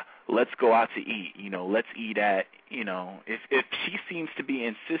 let's go out to eat. You know, let's eat at, you know, if she seems to be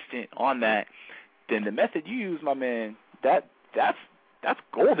insistent on that, then the method you use, my man, that's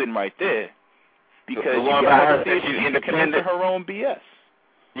golden right there. Because you got to she's independent of her own BS.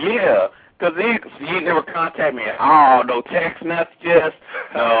 Yeah, because she never contacted me at all. No text messages,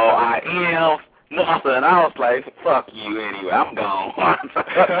 no IMs, nothing. I was like, fuck you anyway. I'm gone.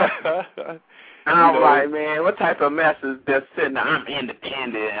 And I was like, man, what type of mess is this sitting there? I'm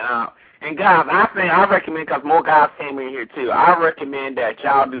independent. And guys, I recommend, because more guys came in here too, I recommend that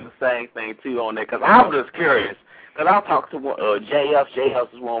y'all do the same thing too on there, because I was just curious. Because I talked to JF.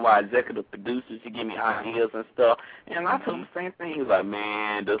 JF is one of my executive producers. He give me ideas and stuff. And I told him the same thing. He was like,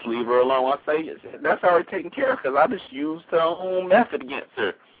 man, just leave her alone. I say, that's already taken care of because I just used her own method against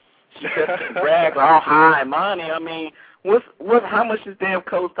her. She just brags all high money. I mean, how much is damn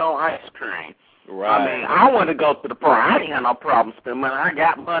Cold Stone ice cream? Right. I mean, I want to go to the park. I ain't got no problem spending money. I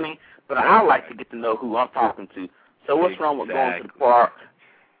got money, but I like to get to know who I'm talking to. So what's wrong with going to the park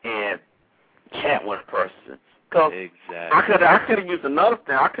and chat with a person? Because exactly. I could have used another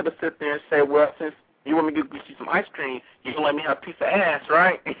thing. I could have sit there and said, well, since you want me to get you some ice cream, you can let me have a piece of ass,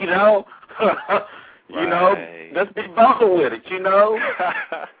 right? You know? You know, let's be bold with it, you know?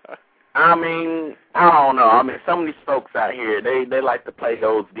 I mean, I don't know. I mean, some of these folks out here, they like to play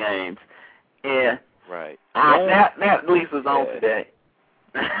those games. And right. that at least is on today.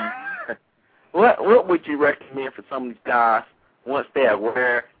 What would you recommend for some of these guys once they're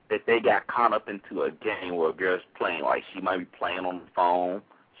aware that they got caught up into a game where a girl's playing, like she might be playing on the phone,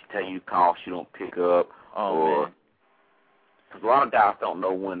 she tell you to call, she don't pick up, man. Because a lot of guys don't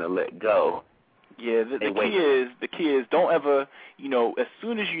know when to let go. Yeah, the key is don't ever, as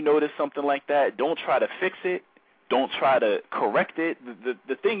soon as you notice something like that, don't try to fix it, don't try to correct it.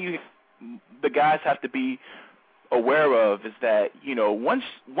 The thing the guys have to be aware of is that, once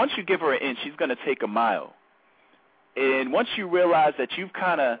you give her an inch, she's going to take a mile. And once you realize that you've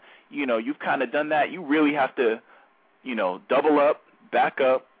kind of done that, you really have to, double up, back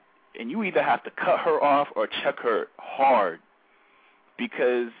up, and you either have to cut her off or check her hard.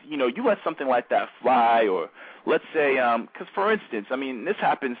 Because, you let something like that fly, or let's say, because for instance, I mean, this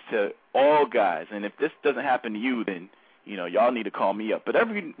happens to all guys, and if this doesn't happen to you, then, y'all need to call me up. But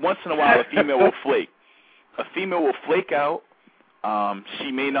every once in a while, a female will flake. A female will flake out.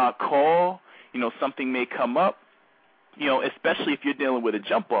 She may not call. Something may come up. Especially if you're dealing with a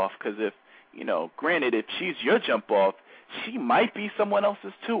jump off, because if, granted, if she's your jump off, she might be someone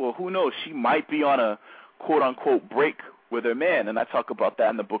else's too, or who knows, she might be on a quote unquote break with her man, and I talk about that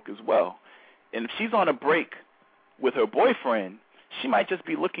in the book as well. And if she's on a break with her boyfriend, she might just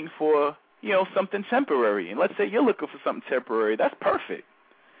be looking for, something temporary. And let's say you're looking for something temporary, that's perfect.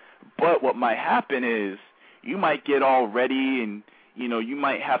 But what might happen is you might get all ready and, you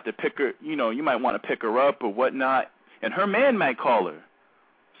might have to pick her, you might want to pick her up or whatnot, and her man might call her.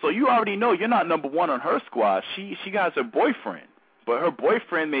 So you already know you're not number one on her squad. She got her boyfriend. But her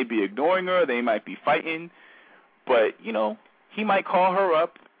boyfriend may be ignoring her. They might be fighting. But, he might call her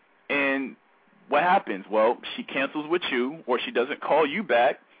up, and what happens? Well, she cancels with you, or she doesn't call you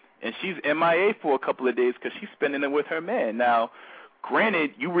back, and she's MIA for a couple of days because she's spending it with her man. Now,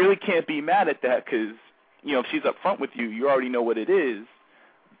 granted, you really can't be mad at that because, if she's up front with you, you already know what it is.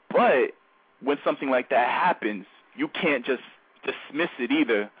 But when something like that happens, you can't just dismiss it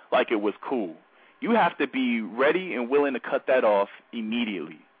either like it was cool. You have to be ready and willing to cut that off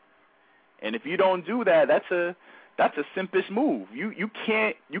immediately. And if you don't do that, that's a simpish move. You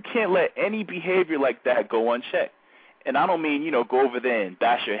can't let any behavior like that go unchecked. And I don't mean, go over there and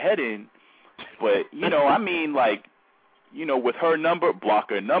bash your head in, but, I mean, like, with her number,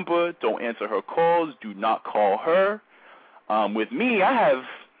 block her number, don't answer her calls, do not call her. With me, I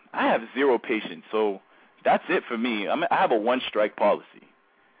have zero patience, so that's it for me. I have a one-strike policy.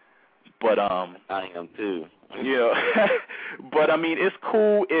 But I am too. Yeah. But I mean, it's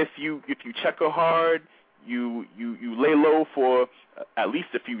cool if you check her hard, you lay low for at least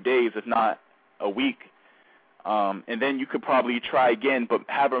a few days, if not a week, and then you could probably try again, but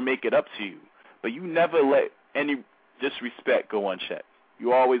have her make it up to you. But you never let any disrespect go unchecked.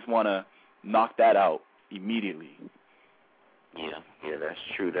 You always want to knock that out immediately. Yeah, that's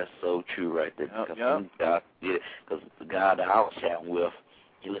true. That's so true right there. Because the guy that I was chatting with,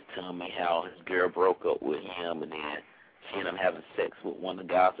 he was telling me how his girl broke up with him, and then she ended up having sex with one of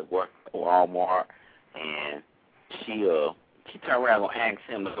the guys that worked at Walmart, and she turned around and asked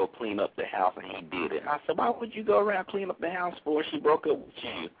him to go clean up the house, and he did it. I said, why would you go around clean up the house for? She broke up with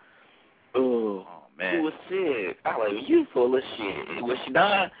you. Ooh, oh, man. He was sick. I was like, you full of shit. Was she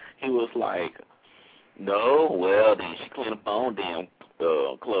done? He was like, no, well, then she cleaned up her own damn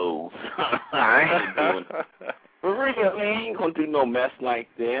clothes. I ain't doing it. For real, man, he ain't going to do no mess like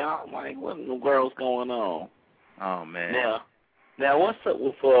that. I'm like, what in the world's going on? Oh, man. Now what's up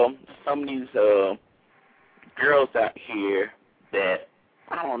with some of these girls out here that,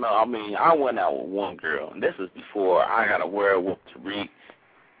 I don't know, I mean, I went out with one girl, and this is before I got a werewolf to read.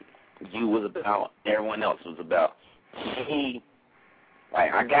 You was about, everyone else was about. I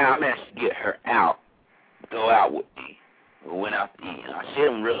managed to get her out, go out with me. We went out to eat. I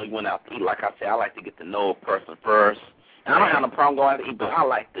shouldn't really went out to eat. Like I said, I like to get to know a person first. And I don't have no problem going out to eat, but I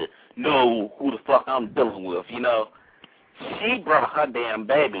like to know who the fuck I'm dealing with, She brought her damn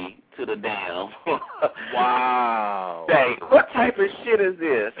baby to the damn. Wow. Hey, what type of shit is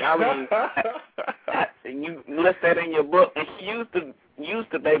this? I mean, you list that in your book, and she used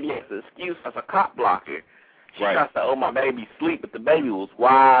the baby as an excuse as a cop blocker. She tried to say, oh, my baby's asleep, but the baby was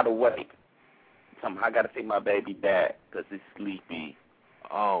wide awake. I got to take my baby back because it's sleepy.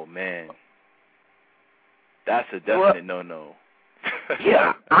 Oh, man. That's a definite no-no.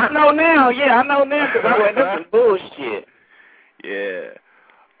 Yeah, I know now. Yeah, I know now because I went into some bullshit. Yeah.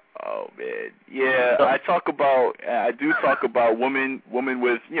 Oh, man. Yeah, I do talk about women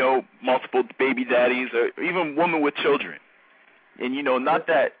with, multiple baby daddies or even women with children. And, not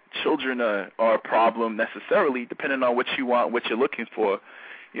that children are a problem necessarily, depending on what you want, what you're looking for.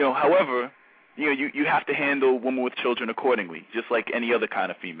 However, you have to handle women with children accordingly, just like any other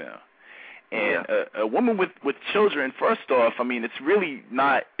kind of female. And a woman with children, first off, I mean, it's really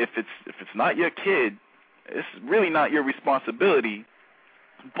not, if it's not your kid, it's really not your responsibility.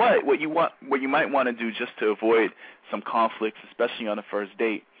 But what you might want to do, just to avoid some conflicts, especially on the first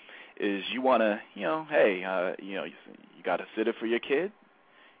date, is you want to, you got to sit it for your kid.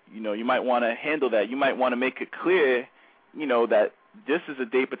 You might want to handle that. You might want to make it clear, that this is a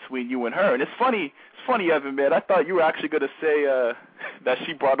date between you and her. And it's funny, Evan, man. I thought you were actually going to say that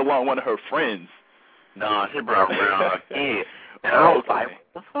she brought along one of her friends. No, she brought around her kid. And I was like, what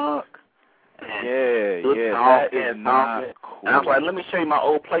the fuck? And that is not cool. And I was like, let me show you my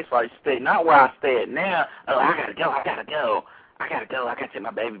old place where I stay. Not where I stay at now. Oh, I gotta go. I gotta take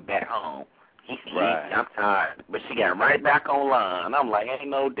my baby back home. He's sleepy. Right. I'm tired. But she got right back online. I'm like, ain't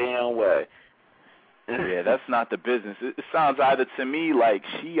no damn way. Yeah, that's not the business. It sounds either to me like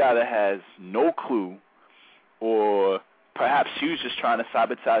she either has no clue, or perhaps she was just trying to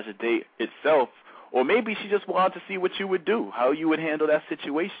sabotage the date itself, or maybe she just wanted to see what you would do, how you would handle that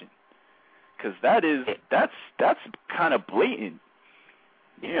situation. Because that's kind of blatant.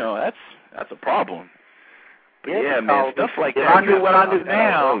 That's a problem. But yeah, man, stuff like that. I knew what I knew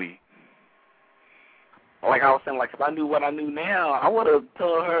now. Like I was saying, like if I knew what I knew now, I would have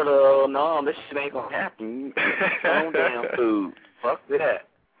told her no, this shit ain't gonna happen. Own damn food. Fuck that.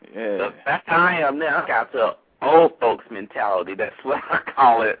 Yeah. That's how I am now. I got the old folks mentality. That's what I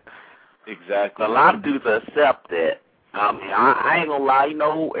call it. Exactly. A lot of dudes accept that. I mean, I ain't gonna lie.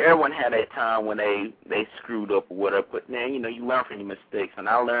 Everyone had that time when they screwed up or whatever. But man, you learn from your mistakes, and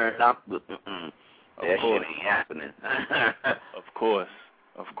I learned not to. That shit ain't happening. Of course.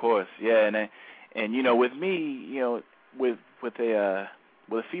 Yeah, and with me, with a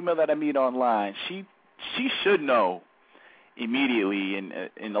female that I meet online, she should know immediately.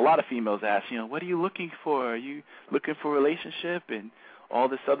 And a lot of females ask, what are you looking for? Are you looking for a relationship and all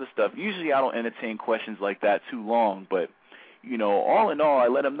this other stuff? Usually I don't entertain questions like that too long, but all in all, I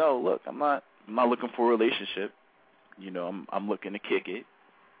let them know, look, I'm not looking for a relationship. I'm looking to kick it.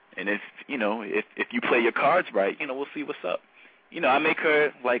 And if you play your cards right, we'll see what's up. I make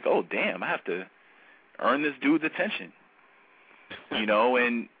her like, oh damn, I have to earn this dude's attention.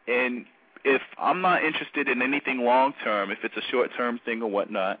 And if I'm not interested in anything long term, if it's a short term thing or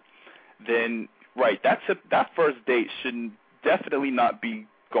whatnot, then that first date shouldn't definitely not be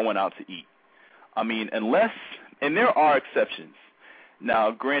going out to eat. I mean, unless, and there are exceptions.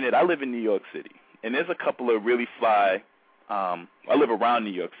 Now, granted, I live in New York City, and there's a couple of really fly, I live around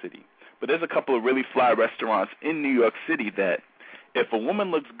New York City, but there's a couple of really fly restaurants in New York City that if a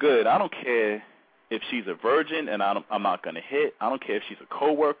woman looks good, I don't care if she's a virgin and I'm not going to hit. I don't care if she's a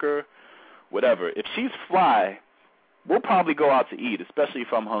coworker, whatever. If she's fly, we'll probably go out to eat, especially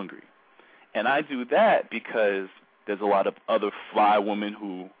if I'm hungry. And I do that because there's a lot of other fly women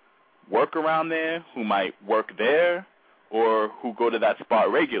who work around there, who might work there, or who go to that spot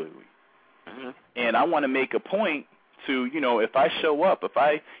regularly. Mm-hmm. And I want to make a point to, if I show up, if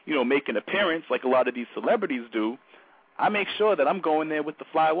I, make an appearance like a lot of these celebrities do, I make sure that I'm going there with the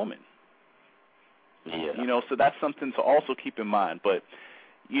fly woman. Yeah. So that's something to also keep in mind. But,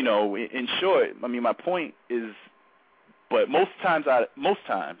 in short, I mean, my point is, but most times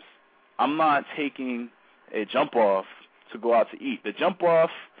I'm not taking a jump off to go out to eat. The jump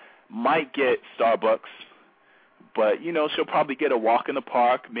off might get Starbucks, but, she'll probably get a walk in the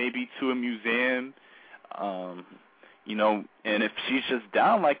park, maybe to a museum, and if she's just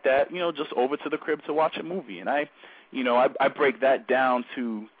down like that, just over to the crib to watch a movie. And I break that down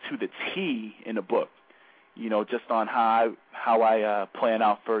to the T in the book, just on how I plan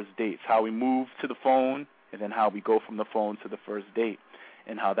out first dates, how we move to the phone, and then how we go from the phone to the first date,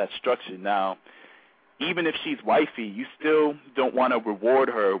 and how that's structured. Now, even if she's wifey, you still don't want to reward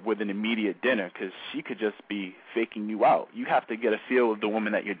her with an immediate dinner because she could just be faking you out. You have to get a feel of the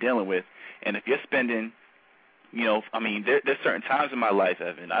woman that you're dealing with. And if you're spending, there's certain times in my life,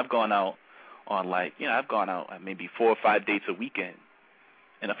 Evan, I've gone out on maybe 4 or 5 dates a weekend.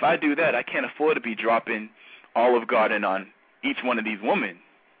 And if I do that, I can't afford to be dropping Olive Garden on each one of these women.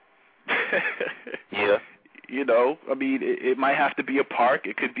 Yeah. It might have to be a park.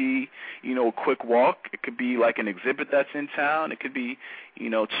 It could be, a quick walk. It could be like an exhibit that's in town. It could be,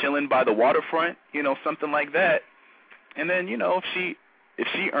 chilling by the waterfront, something like that. And then, if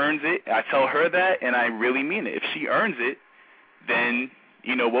she earns it, I tell her that, and I really mean it. If she earns it, then,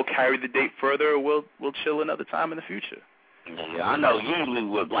 we'll carry the date further, or we'll chill another time in the future. Yeah, I know. Usually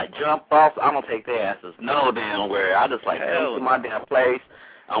with, jump offs, I don't take their asses no damn where. I just, go to my damn place,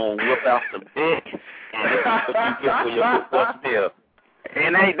 I'm gonna whip out some dick, and this is what you get for your football bill.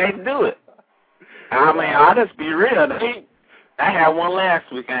 And they do it. I mean, I'll just be real. I had one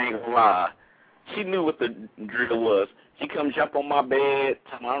last week, I ain't gonna lie. She knew what the drill was. She come jump on my bed,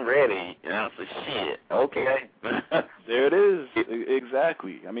 tell me I'm ready, and I said, shit, okay. There it is.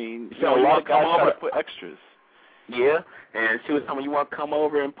 Exactly. I mean, So a lot of guys over. try to put extras. Yeah, and she was telling me, you want to come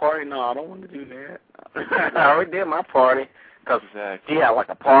over and party? No, I don't want to do that. I already did my party, because she had like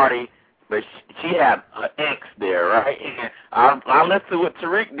a party, but she had an ex there, right? And I listened to what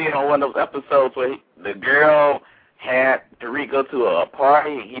Tariq did on one of those episodes where the girl had Tariq go to a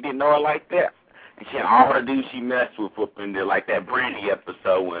party, and he didn't know her like that. And she had all the dudes she messed with up in there, like that Brandy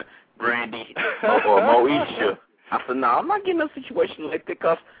episode when Brandy or Moesha. I said, no, I'm not getting in a situation like that,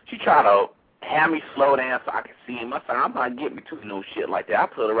 because she tried to have me slow down so I can see him. I said, I'm not getting between no shit like that. I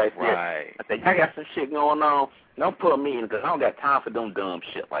told her right there. Right. I said, I got some shit going on. Don't put me in, because I don't got time for them dumb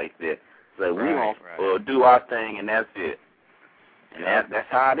shit like that. So we gonna do our thing, and that's it. And that's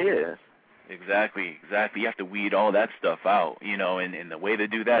how it is. Exactly. You have to weed all that stuff out, and the way to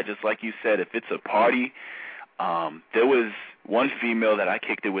do that, just like you said, if it's a party, there was one female that I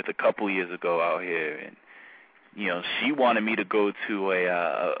kicked it with a couple years ago out here, and, she wanted me to go to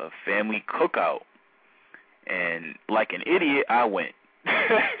a family cookout, and like an idiot, I went.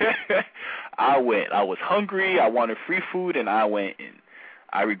 I was hungry, I wanted free food, and I went, and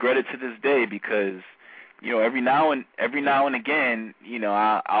I regret it to this day because every now and again,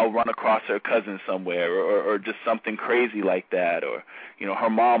 I'll run across her cousin somewhere or just something crazy like that, or her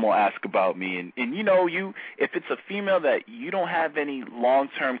mom will ask about me, and if it's a female that you don't have any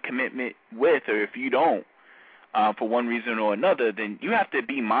long-term commitment with, or if you don't for one reason or another, then you have to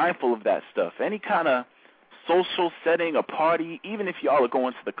be mindful of that stuff. Any kind of social setting, a party, even if y'all are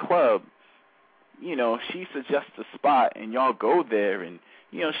going to the club, she suggests a spot and y'all go there, and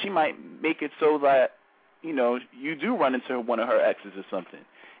she might make it so that you do run into one of her exes or something.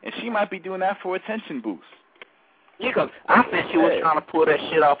 And she might be doing that for attention boost. Yeah, because I think she was trying to pull that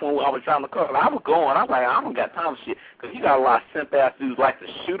shit off when I was trying to call. I was going. I was like, I don't got time for shit. Because you got a lot of simp-ass dudes like to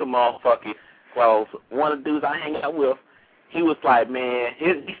shoot a motherfucker. Well, one of the dudes I hang out with, he was like, man,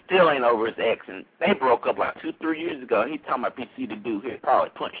 he still ain't over his ex. And they broke up like 2-3 years ago. He talking about PC the dude. He'd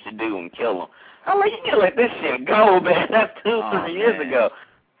probably punch the dude and kill him. I'm like, you can't let this shit go, man. That's 2-3 years ago.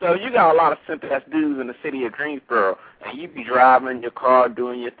 So you got a lot of simp-ass dudes in the city of Greensboro, and you be driving your car,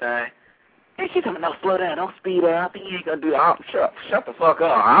 doing your thing. And she told me, no, slow down, don't speed up. I think you ain't going to do that. Shut the fuck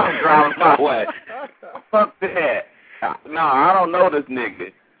up. I'm driving my way. Fuck that. No, I don't know this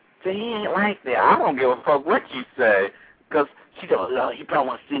nigga. So he ain't like that. I don't give a fuck what you say. Because she said, oh, he probably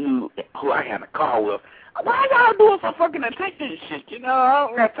want to see who I had a car with. Why y'all doing some fucking attention shit? I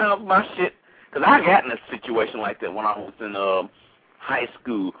don't got time for my shit. Because I got in a situation like that when I was in high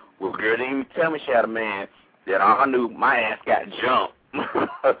school, where girl didn't even tell me she had a man, that I knew my ass got jumped.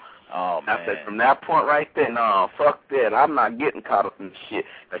 Oh, man. I said, from that point right there, no, fuck that. I'm not getting caught up in shit.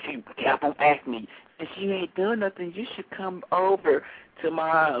 Because she kept on asking me, if you ain't doing nothing, you should come over to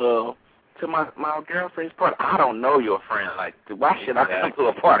my girlfriend's party. I don't know your friend. Like, why should I come to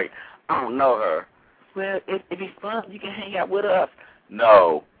a party? I don't know her. Well, if it's fun, you can hang out with us.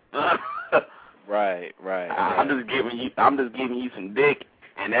 No. Right. I'm just giving you some dick,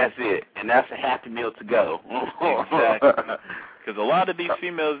 and that's it. And that's a happy meal to go. Exactly. Because a lot of these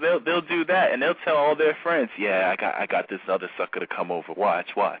females, they'll do that, and they'll tell all their friends, yeah, I got this other sucker to come over.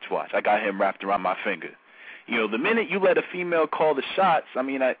 Watch. I got him wrapped around my finger. The minute you let a female call the shots, I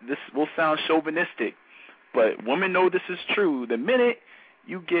mean, this will sound chauvinistic, but women know this is true. The minute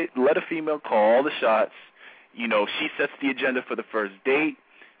you let a female call all the shots, she sets the agenda for the first date.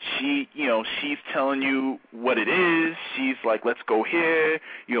 She's telling you what it is. She's like, let's go here.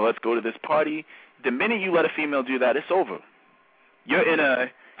 Let's go to this party. The minute you let a female do that, it's over. You're in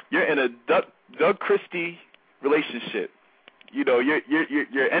a Doug Christie relationship.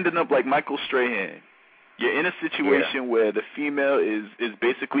 You're ending up like Michael Strahan. You're in a situation where the female is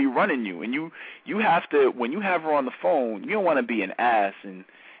basically running you, and you have to, when you have her on the phone, you don't want to be an ass and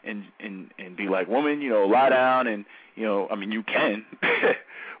be like, woman, lie down, and I mean, you can.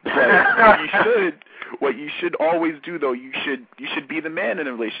 But what you should always do, though, you should be the man in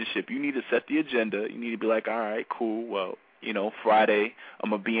a relationship. You need to set the agenda. You need to be like, all right, cool, well, Friday I'm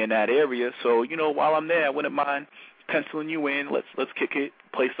gonna be in that area, so while I'm there, I wouldn't mind penciling you in. Let's kick it,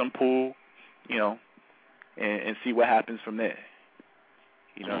 play some pool, and see what happens from there.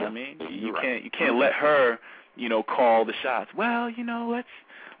 You know what I mean? You can't let her call the shots. Well,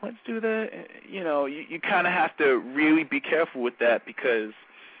 let's do the you kind of have to really be careful with that, because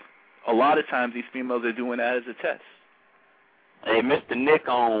a lot of times these females are doing that as a test. Hey, Mr. Nick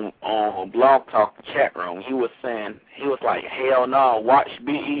on Blog Talk, the chat room, he was like, hell no, watch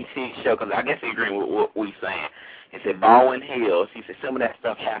BET show, because I guess he agreed with what we saying. He said, Baldwin Hills, he said, some of that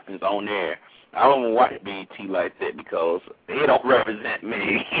stuff happens on there. I don't even watch BET like that because it don't represent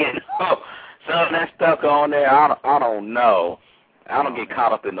me, you know. Some of that stuff on there, I don't know. I don't get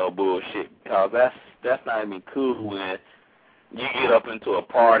caught up in no bullshit because that's not even cool when you get up into a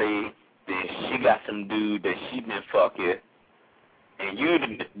party, then she got some dude that she been fucking, and you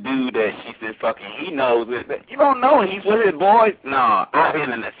the dude that she's been fucking, he knows it. But you don't know he's with his boys? No, I've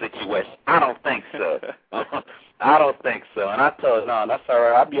been in that situation. I don't think so. I don't think so. And I told her, no, that's all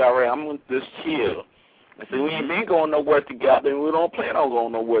right. I'll be all right. I'm going to just chill. I said, we ain't been going nowhere together, and we don't plan on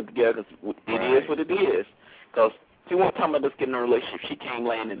going nowhere together because it is what it is. Because she one time I just get in a relationship, she came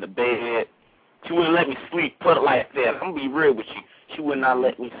laying in the bed. She wouldn't let me sleep, put it like that. I'm going to be real with you. She would not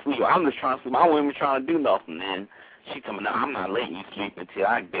let me sleep. I'm just trying to sleep. I wasn't even trying to do nothing, and she told me, no, I'm not letting you sleep until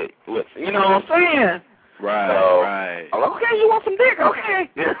I get with you. You know what I'm saying? Right. Okay, you want some dick? Okay.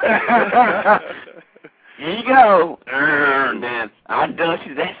 Here you go. Then I'm done. She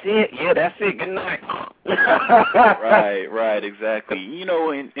said, that's it? Yeah, that's it. Good night. Right, exactly. You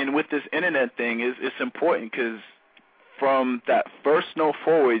know, and with this internet thing, it's important because from that first note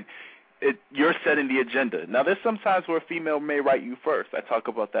forward, you're setting the agenda. Now, there's some times where a female may write you first. I talk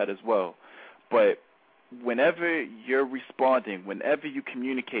about that as well. But whenever you're responding, whenever you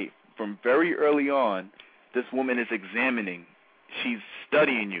communicate from very early on, this woman is examining. She's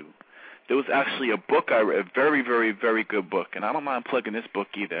studying you. There was actually a book I read, a very, very, very good book, and I don't mind plugging this book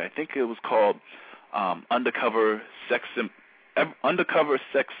either. I think it was called Undercover Sex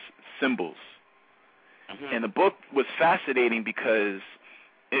Symbols. Mm-hmm. And the book was fascinating because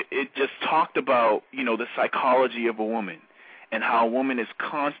it just talked about, you know, the psychology of a woman and how a woman is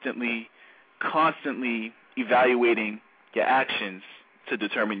constantly evaluating your actions to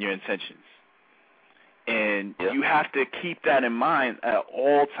determine your intentions. And you have to keep that in mind at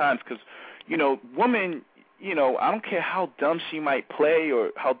all times because, you know, woman, you know, I don't care how dumb she might play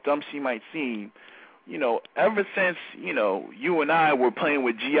or how dumb she might seem, you know, ever since, you know, you and I were playing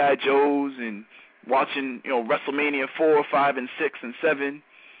with G.I. Joes and watching, you know, WrestleMania 4, 5, and 6, and 7,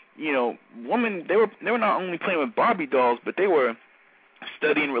 you know, women, they were not only playing with Barbie dolls, but they were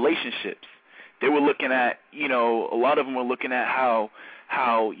studying relationships. They were looking at, you know, a lot of them were looking at how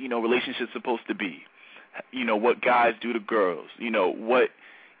you know, relationships are supposed to be. You know, what guys do to girls. You know, what,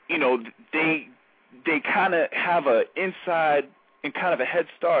 you know, they kind of have a inside and kind of a head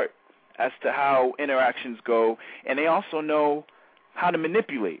start as to how interactions go, and they also know how to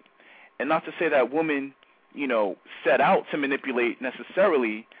manipulate. And not to say that women, you know, set out to manipulate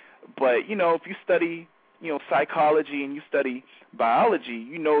necessarily, but, you know, if you study, you know, psychology and you study biology,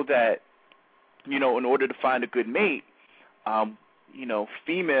 you know that, you know, in order to find a good mate, you know,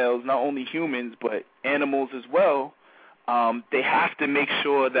 females, not only humans, but animals as well, they have to make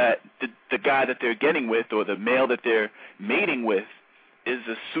sure that the guy that they're getting with or the male that they're mating with is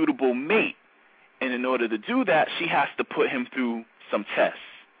a suitable mate. And in order to do that, she has to put him through some tests.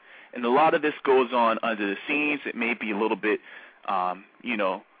 And a lot of this goes on under the scenes. It may be a little bit, you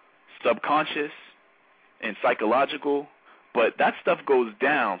know, subconscious and psychological, but that stuff goes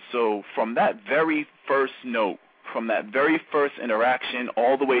down. So from that very first note, from that very first interaction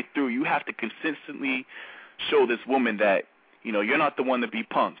all the way through, you have to consistently show this woman that, you know, you're not the one to be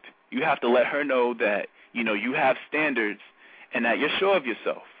punked. You have to let her know that, you know, you have standards and that you're sure of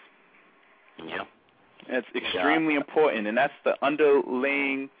yourself. Yeah. That's extremely important, and that's the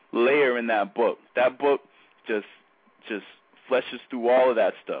underlying layer in that book. That book just fleshes through all of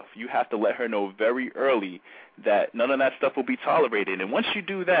that stuff. You have to let her know very early that none of that stuff will be tolerated. And once you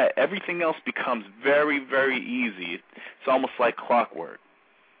do that, everything else becomes very, very easy. It's almost like clockwork.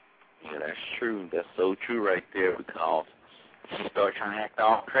 Yeah, that's true. That's so true right there because she started trying to act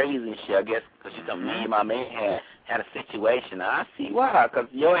all crazy and shit, I guess, because she told me and my man had a situation. Now, I see why, because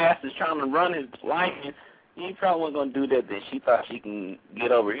your ass is trying to run his life, and he probably wasn't going to do that then. She thought she can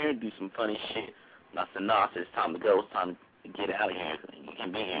get over here and do some funny shit. And I said, no, I said, it's time to go. It's time to get out of here. You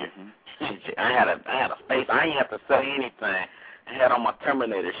can be here. I had a face. I ain't have to say anything. I had on my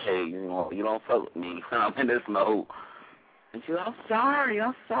Terminator shade. You don't fuck with me. I'm in this mode. And she said, I'm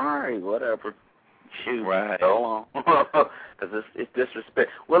sorry. Whatever. Shoot. Right. Go on. Because it's disrespect.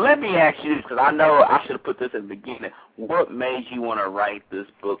 Well, let me ask you this, because I know I should have put this at the beginning. What made you want to write this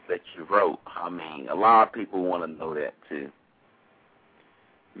book that you wrote? I mean, a lot of people want to know that, too.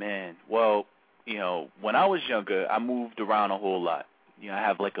 Man, well, you know, when I was younger, I moved around a whole lot. You know, I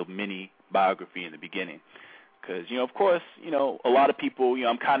have like a mini biography in the beginning. Because, you know, of course, you know, a lot of people, you know,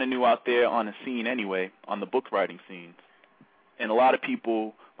 I'm kind of new out there on the scene anyway, on the book writing scenes. And a lot of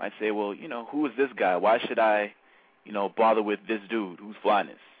people might say, well, who is this guy? Why should I, bother with this dude who's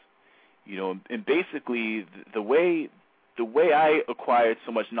flyness? And basically the way I acquired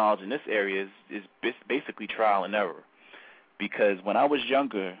so much knowledge in this area is basically trial and error. Because when I was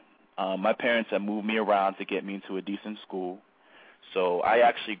younger, my parents had moved me around to get me into a decent school. So I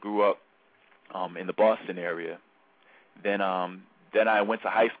actually grew up in the Boston area. Then I went to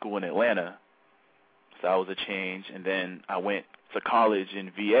high school in Atlanta. So that was a change. And then I went to college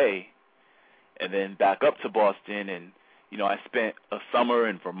in VA and then back up to Boston. And, I spent a summer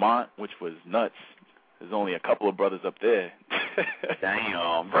in Vermont, which was nuts. There's only a couple of brothers up there.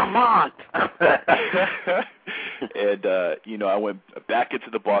 Damn, Vermont. And, I went back into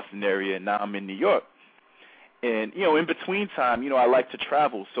the Boston area, and now I'm in New York. And, in between time, I like to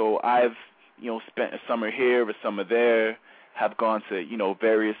travel. So I've, spent a summer here, a summer there, have gone to,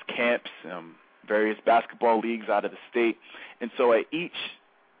 various camps, various basketball leagues out of the state. And so at each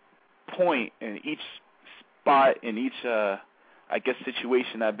point and each spot in each,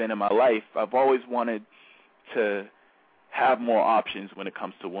 situation I've been in my life, I've always wanted to have more options when it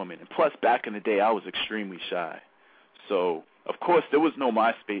comes to women. And plus, back in the day, I was extremely shy. So, of course, there was no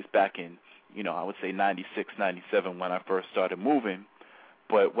MySpace back in, I would say 96, 97 when I first started moving.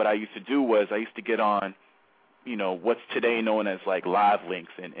 But what I used to do was I used to get on, what's today known as like Live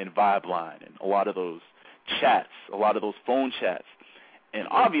Links and Vibeline and a lot of those chats, a lot of those phone chats. And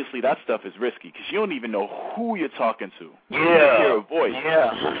obviously that stuff is risky because you don't even know who you're talking to. Yeah. You can't hear a voice.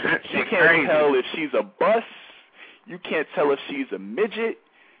 Yeah. You can't tell if she's a bus. You can't tell if she's a midget.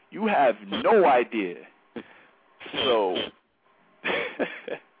 You have no idea. So, it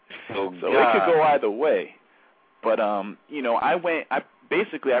could go either way. But, I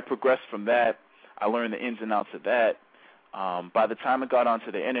progressed from that. I learned the ins and outs of that. By the time I got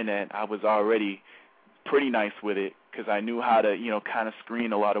onto the internet, I was already pretty nice with it because I knew how to, kind of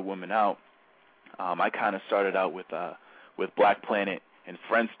screen a lot of women out. I kind of started out with Black Planet and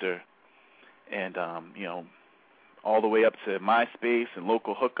Friendster and, all the way up to MySpace and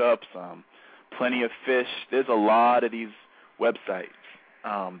local hookups, Plenty of Fish. There's a lot of these websites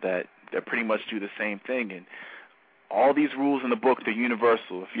that pretty much do the same thing. And all these rules in the book, they're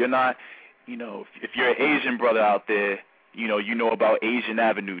universal. If you're not, if you're an Asian brother out there, you know about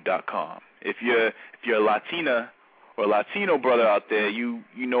AsianAvenue.com. If you're a Latina or Latino brother out there, you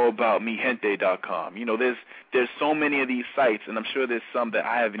know about MiGente.com. There's so many of these sites, and I'm sure there's some that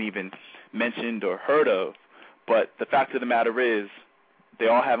I haven't even mentioned or heard of. But the fact of the matter is, they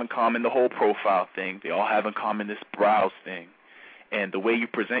all have in common the whole profile thing. They all have in common this browse thing. And the way you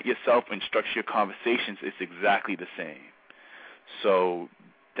present yourself and structure your conversations is exactly the same. So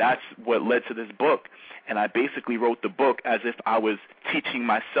that's what led to this book. And I basically wrote the book as if I was teaching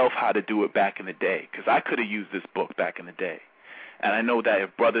myself how to do it back in the day, because I could have used this book back in the day. And I know that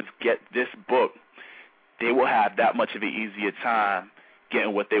if brothers get this book, they will have that much of an easier time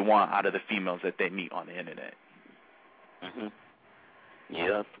getting what they want out of the females that they meet on the internet. Mm-hmm.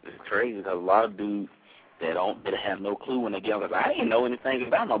 Yeah, it's crazy because a lot of dudes that have no clue when they get on. I didn't know anything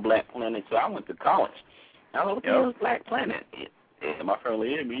about no Black Planet until I went to college. I was like, what the hell is Black Planet? And my friend was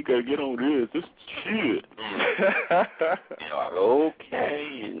like, hey, you got to get on this. This is shit. Like,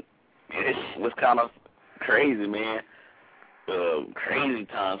 okay. And it was kind of crazy, man. Crazy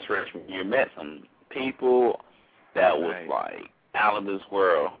times freshman year. Met some people that was like out of this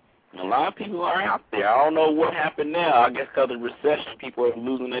world. And a lot of people are out there. I don't know what happened now. I guess because of the recession, people are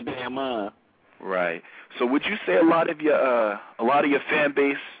losing their damn mind. Right. So would you say a lot of your fan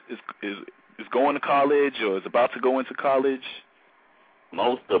base is going to college or is about to go into college?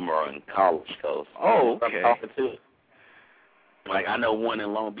 Most of them are in college, cause okay. I'm talking to. Like I know one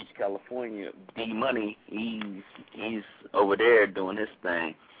in Long Beach, California, D Money. He's over there doing his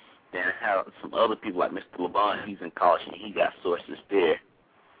thing. Then I have some other people like Mr. LeBron. He's in college and he got sources there.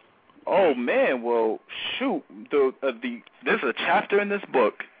 Oh man, well shoot. There's a chapter in this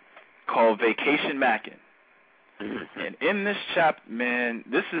book called Vacation Mackin'. And in this chapter, man,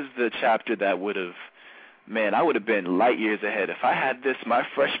 this is the chapter that I would have been light years ahead. If I had this my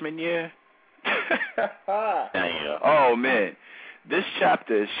freshman year, oh, man. This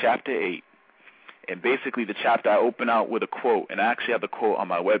chapter is chapter 8. And basically the chapter I open out with a quote, and I actually have the quote on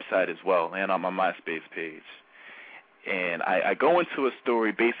my website as well and on my MySpace page. And I go into a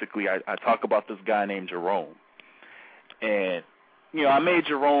story, basically I talk about this guy named Jerome. And, I made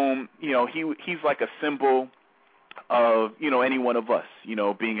Jerome, he's like a symbol of, any one of us,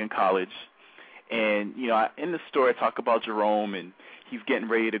 being in college. And, in the story I talk about Jerome, and he's getting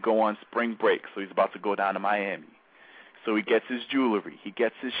ready to go on spring break, so he's about to go down to Miami. So he gets his jewelry, he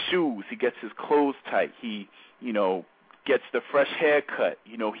gets his shoes, he gets his clothes tight, he, gets the fresh haircut.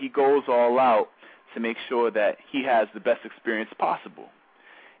 You know, he goes all out to make sure that he has the best experience possible.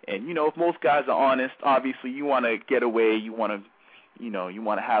 And, you know, if most guys are honest, obviously you want to get away, you want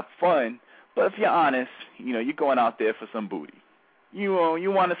to have fun. But if you're honest, you know, you're going out there for some booty. You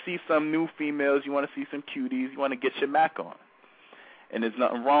want to see some new females, you want to see some cuties, you want to get your Mac on. And there's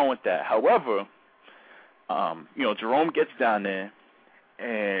nothing wrong with that. However, you know, Jerome gets down there,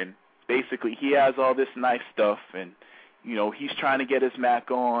 and basically he has all this nice stuff, and, you know, he's trying to get his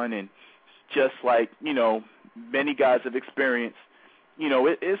Mac on, and just like, you know, many guys have experienced, you know,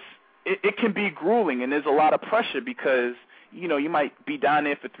 it can be grueling, and there's a lot of pressure because, you know, you might be down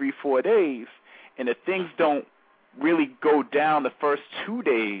there for 3-4 days, and if things don't really go down the first 2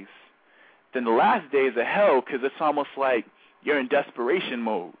 days, then the last days are hell because it's almost like you're in desperation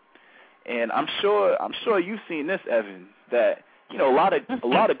mode. And I'm sure you've seen this, Evan, that, you know, a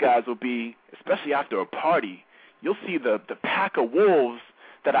lot of guys will be, especially after a party, you'll see the pack of wolves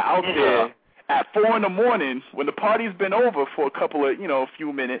that are out there at 4 a.m. when the party's been over for a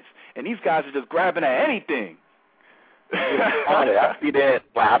few minutes, and these guys are just grabbing at anything. I see that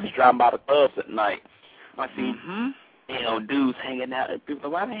while I be driving by the clubs at night. I see, you know, dudes hanging out.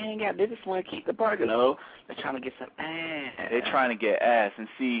 People, why they hang out? They just want to keep the party, you know. They're trying to get some ass. They're trying to get ass. And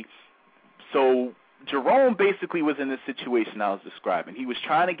see, so Jerome basically was in this situation I was describing. He was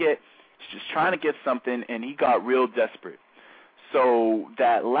trying to get something, and he got real desperate. So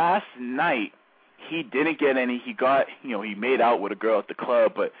that last night, he didn't get any. He got, you know, he made out with a girl at the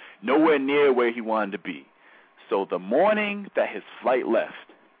club, but nowhere near where he wanted to be. So the morning that his flight left,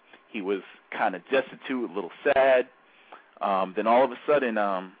 he was kind of destitute, a little sad. Then all of a sudden,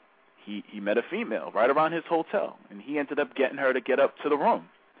 he met a female right around his hotel, and he ended up getting her to get up to the room.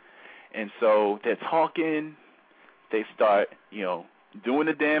 And so they're talking. They start, you know, doing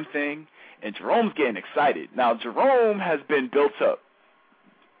the damn thing, and Jerome's getting excited. Now, Jerome has been built up.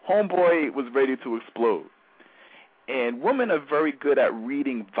 Homeboy was ready to explode. And women are very good at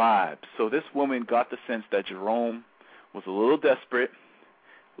reading vibes. So this woman got the sense that Jerome was a little desperate,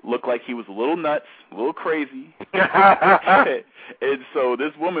 looked like he was a little nuts, a little crazy. And so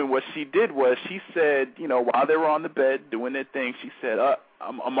this woman, what she did was she said, you know, while they were on the bed doing their thing, she said,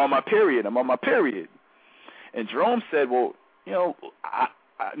 I'm on my period. I'm on my period. And Jerome said, well, you know,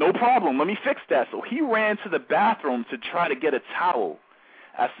 no problem. Let me fix that. So he ran to the bathroom to try to get a towel.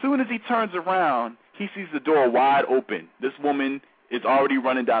 As soon as he turns around, he sees the door wide open. This woman is already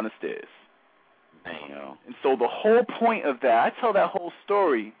running down the stairs. Damn. And so the whole point of that, I tell that whole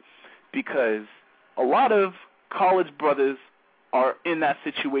story because a lot of college brothers are in that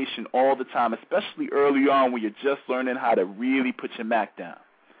situation all the time, especially early on when you're just learning how to really put your Mac down.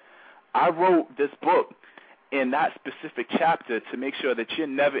 I wrote this book in that specific chapter to make sure that you're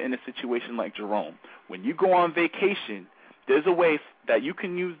never in a situation like Jerome. When you go on vacation, there's a way that you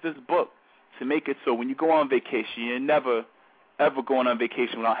can use this book to make it so when you go on vacation, you're never, ever going on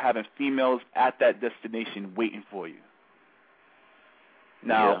vacation without having females at that destination waiting for you.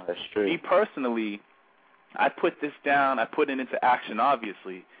 Now, yeah, that's true. Me personally, I put this down, I put it into action,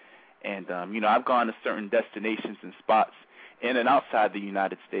 obviously, and, you know, I've gone to certain destinations and spots in and outside the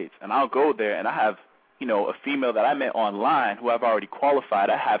United States, and I'll go there, and I have, you know, a female that I met online who I've already qualified.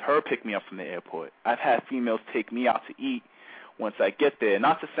 I have her pick me up from the airport. I've had females take me out to eat once I get there.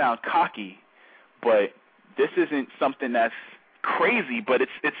 Not to sound cocky, but this isn't something that's crazy, but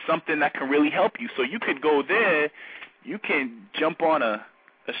it's something that can really help you. So you could go there, you can jump on a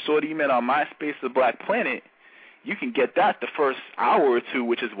short email on MySpace or Black Planet. You can get that the first hour or two,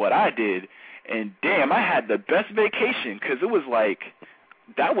 which is what I did. And damn, I had the best vacation because it was like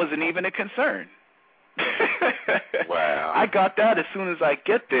that wasn't even a concern. Wow. I got that as soon as I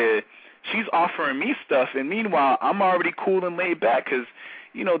get there. She's offering me stuff, and meanwhile, I'm already cool and laid back because,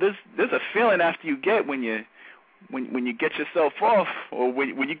 you know, there's a feeling after you get when you get yourself off or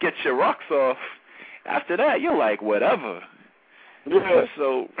when you get your rocks off. After that, you're like, whatever. Yeah.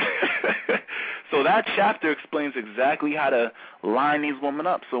 So that chapter explains exactly how to line these women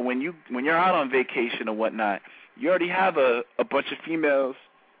up. So when you're out on vacation or whatnot, you already have a bunch of females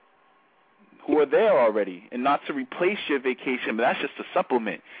who are there already, and not to replace your vacation, but that's just a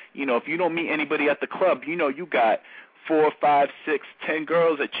supplement. You know, if you don't meet anybody at the club, you know you got 4, 5, 6, 10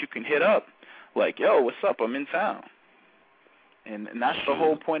 girls that you can hit up. Like, yo, what's up? I'm in town. And that's the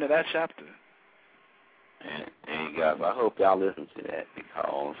whole point of that chapter. And guys, I hope y'all listen to that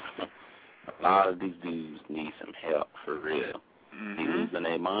because a lot of these dudes need some help for real. They losing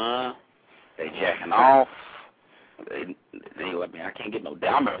their mind. They jacking off. They I mean, I can't get no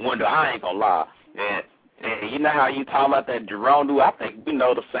down. I ain't gonna lie. Hey, you know how you talk about that Jerome dude? I think we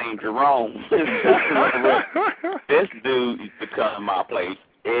know the same Jerome. This dude used to come to my place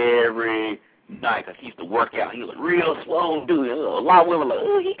every night because he used to work out. He was a real slow dude. A lot of women like,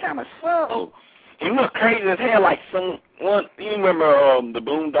 oh, he kind of slow. He was crazy as hell. Like you remember the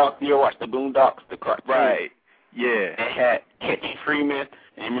Boondocks? You ever watch the Boondocks? The cartoon? Right. Yeah. They had Catchy Freeman.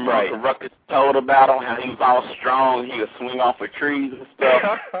 And remember Right. Uncle Ruckus told about him how he was all strong. He would swing off of trees and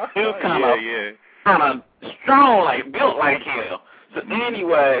stuff. He was kind of strong, like built like him. So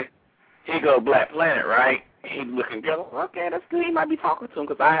anyway, he go Black Planet, right? He looking good. Okay, that's good. He might be talking to him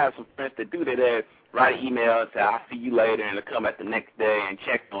because I have some friends that do that. They write an email and say, I'll see you later, and they come back the next day and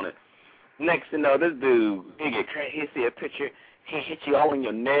check on it. Next thing you know, this dude, he get crazy. He see a picture. He hit you all in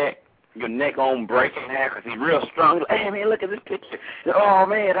your neck on breaking half because he's real strong. He's like, hey, man, look at this picture. Oh,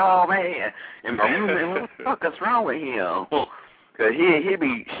 man. And my roommate, what the fuck is wrong with him? Because he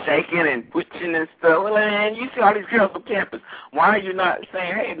be shaking and twitching and stuff. Well, man, you see all these girls on campus. Why are you not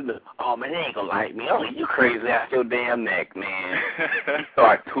saying, hey, to them? Oh, man, they ain't going to like me. Oh, you crazy out your damn neck, man. He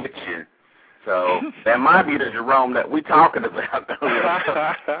start twitching. So that might be the Jerome that we talking about.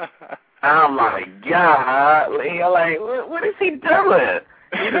 I'm like, golly. I'm like, what is he doing?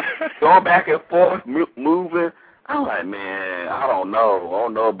 He's going back and forth, moving. I'm like, man, I don't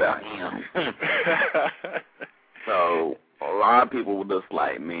know about him. So a lot of people were just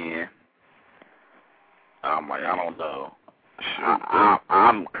like, man, I'm like, I don't know.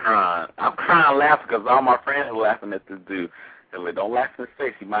 I'm crying. I'm crying laughing because all my friends are laughing at this dude. They're like, don't laugh in his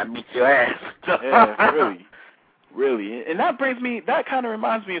face. He might beat your ass. Yeah, really. And that kind of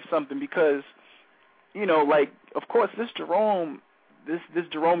reminds me of something because, you know, like, of course, this Jerome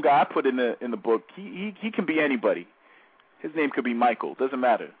guy I put in the book, he can be anybody. His name could be Michael. Doesn't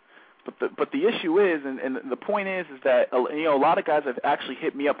matter. But the issue is, and the point is that, you know, a lot of guys have actually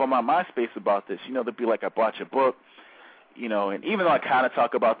hit me up on my MySpace about this. You know, they'll be like, I bought your book, you know, and even though I kind of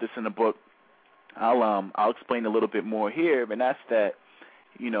talk about this in the book, I'll explain a little bit more here, and that's that,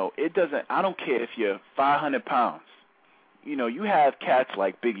 you know, I don't care if you're 500 pounds. You know, you have cats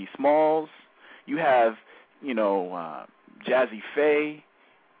like Biggie Smalls, you have, you know, Jazzy Faye,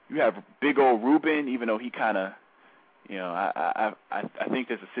 you have Big Old Ruben, even though he kind of, you know, I think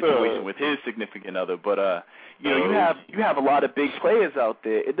there's a situation with his significant other, but you know, you have a lot of big players out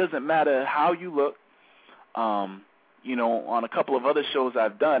there. It doesn't matter how you look. You know, on a couple of other shows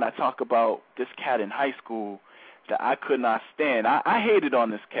I've done, I talk about this cat in high school that I could not stand. I hated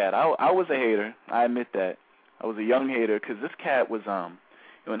on this cat. I was a hater. I admit that. I was a young hater because this cat was, you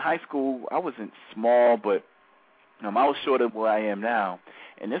know, in high school I wasn't small, but I was shorter than where I am now.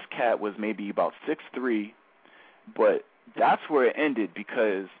 And this cat was maybe about 6'3", but that's where it ended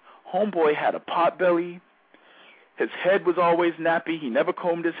because homeboy had a pot belly. His head was always nappy. He never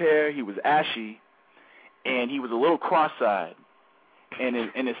combed his hair. He was ashy. And he was a little cross-eyed, and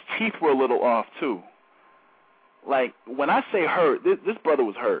his teeth were a little off, too. Like, when I say hurt, this brother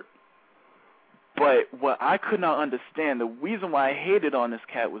was hurt. But what I could not understand, the reason why I hated on this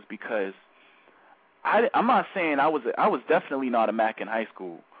cat was because I'm not saying I was definitely not a Mac in high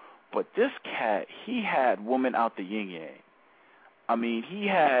school, but this cat, he had woman out the yin-yang. I mean,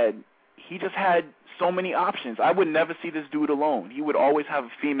 he just had so many options. I would never see this dude alone. He would always have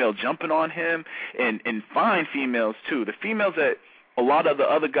a female jumping on him, and fine females too. The females that a lot of the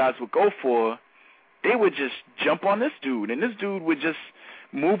other guys would go for, they would just jump on this dude, and this dude would just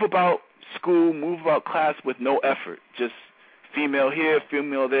move about school, move about class with no effort. Just female here,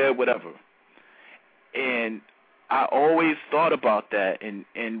 female there, whatever. And I always thought about that,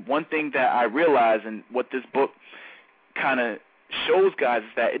 and one thing that I realized and what this book kind of shows guys is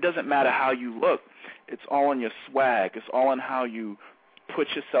that it doesn't matter how you look. It's all on your swag. It's all on how you put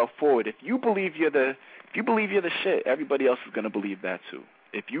yourself forward. If you believe you're the shit, everybody else is going to believe that too.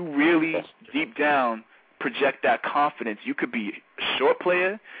 If you really deep down project that confidence, you could be a short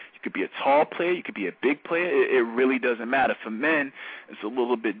player, you could be a tall player, you could be a big player. It really doesn't matter. For men, it's a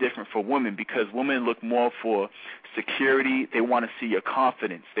little bit different for women because women look more for security. They want to see your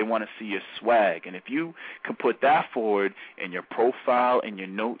confidence. They want to see your swag. And if you can put that forward in your profile and your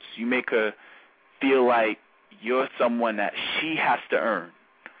notes, you make her feel like you're someone that she has to earn,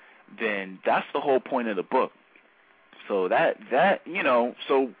 then that's the whole point of the book. So that you know,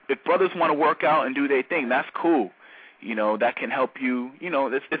 so if brothers want to work out and do their thing, that's cool. You know, that can help you, you know,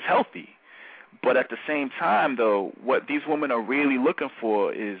 it's healthy. But at the same time, though, what these women are really looking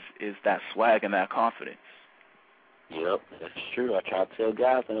for is that swag and that confidence. Yep, that's true. I try to tell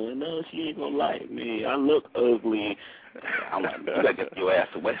guys, I'm like, no, she ain't going to like me. I look ugly. I'm like, you got to get your ass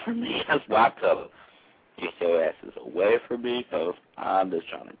away from me. That's what I tell them. Get your asses away from me because I'm just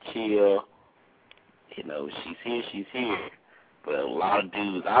trying to chill. You know, she's here. But a lot of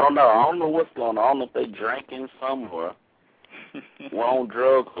dudes, I don't know what's going on. I don't know if they drinking some or on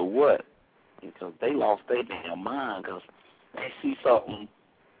drugs or what. Because they lost their damn mind because they see something.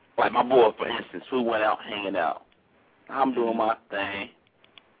 Like my boy, for instance, who went out hanging out. I'm doing my thing,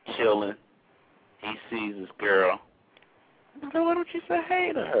 chilling. He sees this girl. I said, why don't you say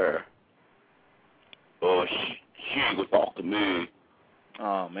hey to her? Oh, she ain't gonna talk to me.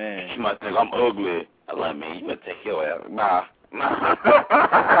 Oh, man. She might think I'm ugly. I like, man, you better take your ass. Nah.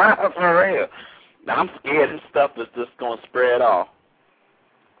 For real. Now, I'm scared this stuff is just going to spread off.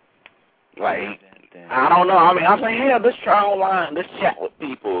 Like, I don't know. I mean, I'm saying, hell, let's try online. Let's chat with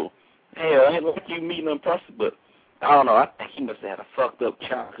people. Hell, ain't like you meeting in person, but I don't know. I think he must have had a fucked up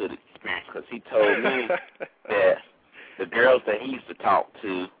childhood experience because he told me that the girls that he used to talk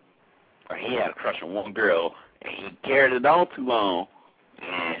to, or he had a crush on one girl, and he carried it on too long,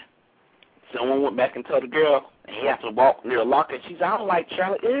 and someone went back and told the girl, and he had to walk near a locker, and she's I don't like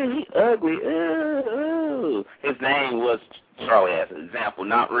Charlie. Ew, he ugly. Ew. His name was Charlie as an example,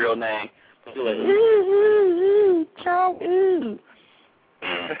 not real name. He was like, ew, Charlie, ew.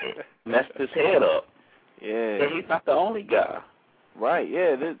 And it messed his head up. Yeah. And he's not the only guy. Right.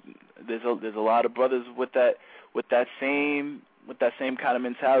 Yeah. There's a lot of brothers with that same kind of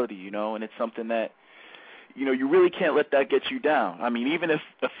mentality, you know, and it's something that, you know, you really can't let that get you down. I mean, even if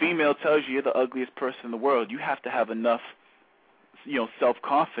a female tells you you're the ugliest person in the world, you have to have enough, you know,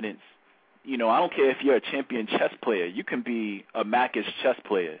 self-confidence. You know, I don't care if you're a champion chess player. You can be a Mackish chess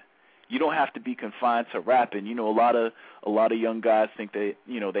player. You don't have to be confined to rapping. You know, a lot of young guys think they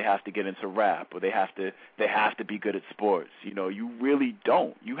have to get into rap or they have to be good at sports. You know, you really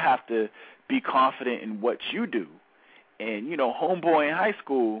don't. You have to be confident in what you do. And, you know, homeboy in high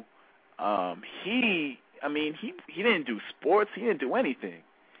school, he didn't do sports. He didn't do anything.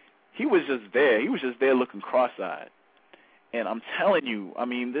 He was just there. He was just there looking cross-eyed. And I'm telling you, I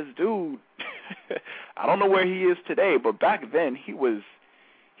mean, this dude, I don't know where he is today, but back then he was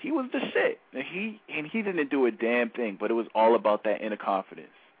the shit. And he didn't do a damn thing, but it was all about that inner confidence.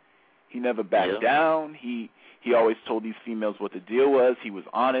 He never backed down. He always told these females what the deal was. He was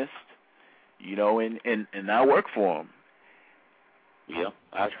honest, you know, and that worked for him. Yeah,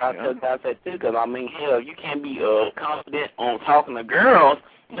 I try to tell guys that too, because I mean, hell, you can't be confident on talking to girls.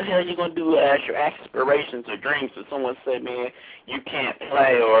 What the hell you gonna do as your aspirations or dreams? If someone said, man, you can't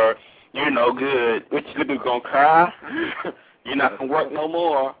play or you're no good, what you gonna do? Gonna cry? You're not gonna work no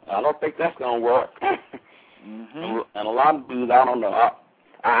more. I don't think that's gonna work. Mm-hmm. And a lot of dudes, I don't know.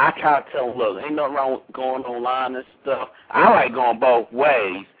 I try to tell them, look, ain't nothing wrong with going online and stuff. I like going both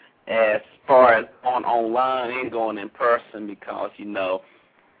ways. As far as going online and going in person, because, you know,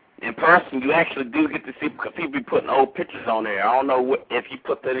 in person you actually do get to see people be putting old pictures on there. I don't know if you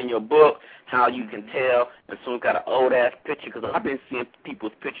put that in your book, how you can tell if someone's got an old-ass picture, because I've been seeing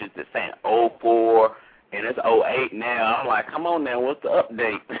people's pictures that saying 04 and it's 08 now. I'm like, come on now, what's the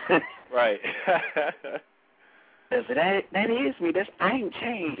update? Right. So that is me. I ain't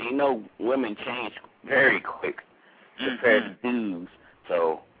changed. You know, women change very quick compared to dudes.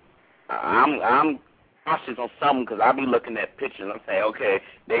 So I'm cautious on something because I be looking at pictures and I say, okay,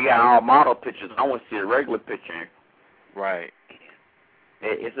 they got all model pictures. I want to see a regular picture. Right.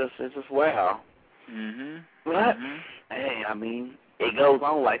 It's just wow. Mhm. But hey, I mean, it goes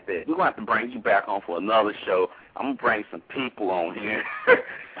on like that. We're gonna have to bring you back on for another show. I'm gonna bring some people on here.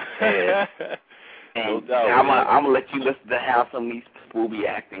 And I'm gonna let you listen to how some of these people be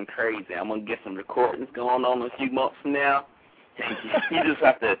acting crazy. I'm gonna get some recordings going on a few months from now. You just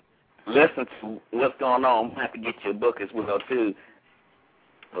have to listen to what's going on. I'm gonna have to get your book as well too.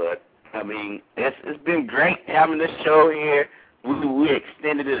 But I mean, it's been great having this show here. We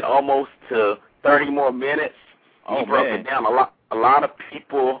extended it almost to 30 more minutes. We broke it down a lot of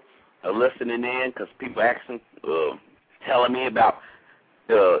people are listening in because people asking, telling me about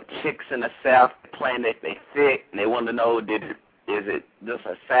the chicks in the South playing that they thick, and they want to know, is it just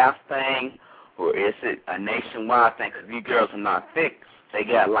a South thing or is it a nationwide thing? Because these girls are not thick. They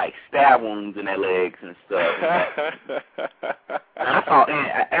got, like, stab wounds in their legs and stuff. And I thought,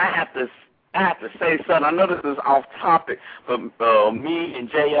 I have to say something. I know this is off topic, but me and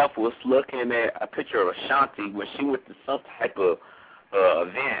JF was looking at a picture of Ashanti when she went to some type of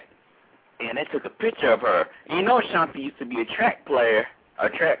event, and they took a picture of her. And you know Ashanti used to be a track player, a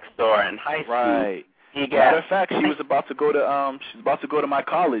track star in high school. Right. Matter of fact, she was about to go to my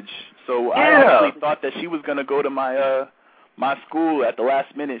college. So I actually thought that she was gonna go to my my school. At the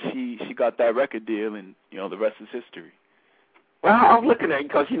last minute, she got that record deal, and you know the rest is history. Well, I'm looking at it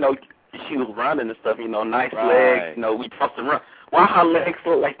because you know she was running and stuff, nice Right. legs, we supposed to run. Why her legs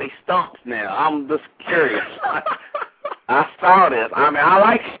look like they stumps now? I'm just curious. I saw this. I mean, I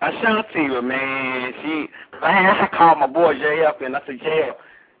like Ashanti, but man, I called my boy Jay up and I said, Jay,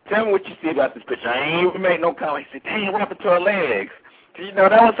 tell me what you see about this picture. I ain't even make no comment. He said, dang, what happened to her legs? Cause,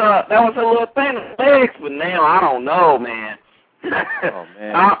 that was a little thing, legs, but now I don't know, man. Oh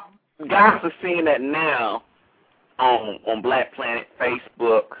man. Guys are seeing that now on Black Planet,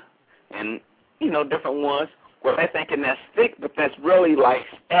 Facebook, and different ones where they're thinking that's thick, but that's really like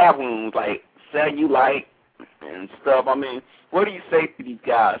stab wounds, like cellulite and stuff. I mean, what do you say to these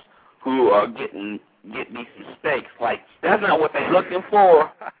guys who are getting these mistakes? Like, that's not what they're looking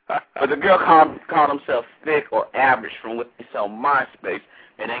for. But the girl called themselves thick or average from what they saw on MySpace,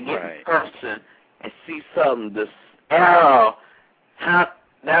 and they get in person and see something this arrow.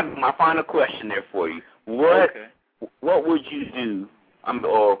 That's my final question there for you. What would you do,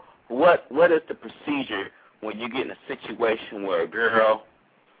 or what is the procedure when you get in a situation where a girl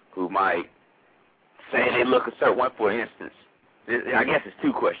who might say they look a certain way, for instance, I guess it's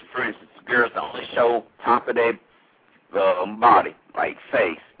two questions. For instance, girls only show top of their body, like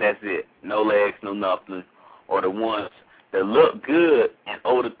face, that's it, no legs, no nothing, or the ones that look good in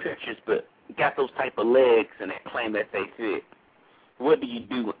older pictures but got those type of legs and they claim that they fit. What do you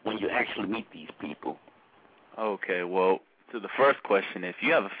do when you actually meet these people? Okay, well, to the first question, if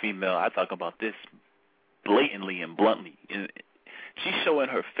you have a female, I talk about this blatantly and bluntly. She's showing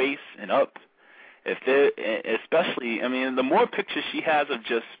her face and up. Especially, I mean, the more pictures she has of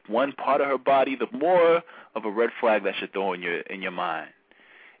just one part of her body, the more of a red flag that should throw in your mind.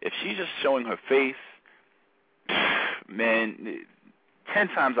 If she's just showing her face, man, 10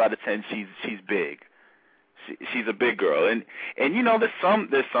 times out of 10, she's big. She's a big girl, and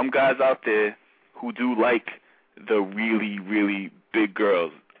there's some guys out there who do like the really, really big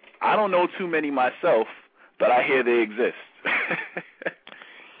girls. I don't know too many myself, but I hear they exist.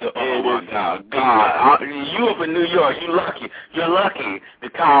 Oh my God! You up in New York? You're lucky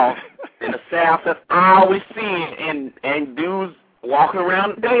because in the South, that's I always see and dudes walking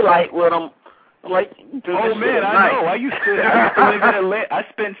around in daylight with them. Like, oh man, I know. I used to live in Atlanta. I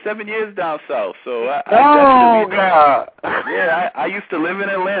spent 7 years down south, so I God! Yeah, I used to live in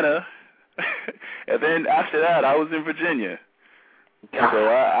Atlanta, and then after that, I was in Virginia. God. So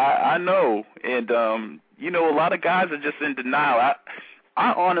I know, and a lot of guys are just in denial.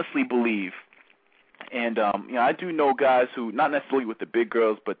 I honestly believe, and I do know guys who, not necessarily with the big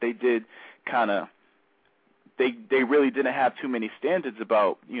girls, but they did kind of, they really didn't have too many standards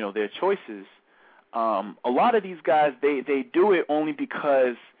about their choices. A lot of these guys, they do it only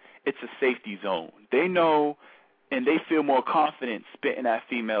because it's a safety zone. They know and they feel more confident spitting at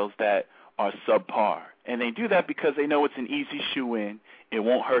females that are subpar. And they do that because they know it's an easy shoe-in, it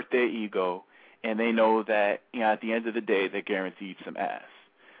won't hurt their ego, and they know that at the end of the day, they're guaranteed some ass.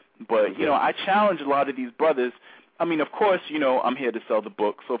 But, I challenge a lot of these brothers. I mean, of course, I'm here to sell the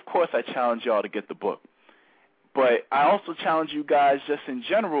book, so of course I challenge y'all to get the book. But I also challenge you guys just in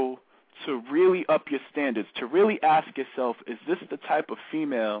general to really up your standards, to really ask yourself, is this the type of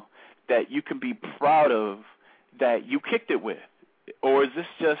female that you can be proud of that you kicked it with? Or is this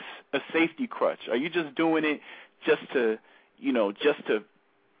just a safety crutch? Are you just doing it just to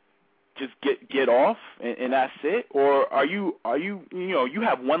get off and that's it? Or are you you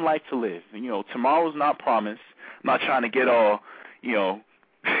have one life to live. Tomorrow's not promised. I'm not trying to get all,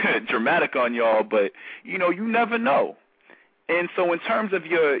 dramatic on y'all, but you never know. And so in terms of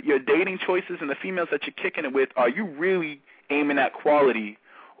your dating choices and the females that you're kicking it with, are you really aiming at quality,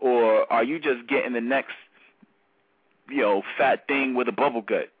 or are you just getting the next, fat thing with a bubble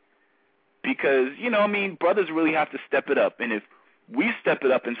gut? Because, brothers really have to step it up. And if we step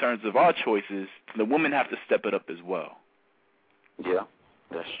it up in terms of our choices, the women have to step it up as well. Yeah,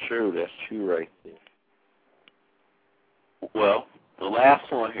 that's true. That's true right there. Well, the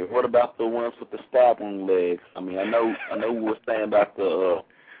last one here, what about the ones with the stab wound legs? I mean, I know we were saying about the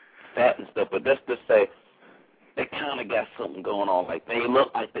fat and stuff, but let's just say they kind of got something going on. Like, they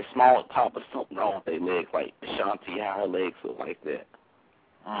look like they're small at top, but something wrong with their legs. Like Ashanti, how her legs look like that.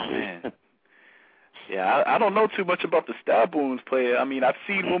 Oh, man. Yeah, I don't know too much about the stab wounds, player. I mean, I've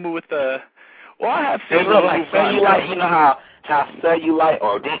seen women with I have seen. They look like cellulite. You know how cellulite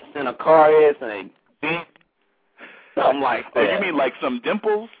or dents in a car is, and they something like that. Oh, you mean like some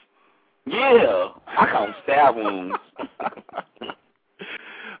dimples? Yeah, I call them stab wounds.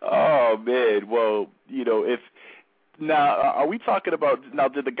 Oh man, well, if now are we talking about now?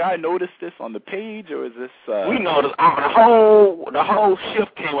 Did the guy notice this on the page, or is this? We noticed. The whole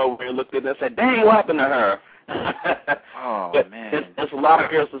shift came over and looked at it and said, "Dang, what happened to her?" But man. There's a lot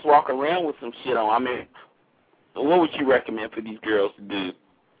of girls that's walking around with some shit on. I mean, what would you recommend for these girls to do?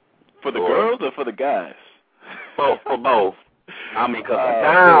 For the girls or for the guys? For both. I mean, because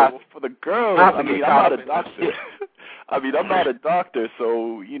guys, for the girls, I mean, I'm not a doctor. I'm not a doctor,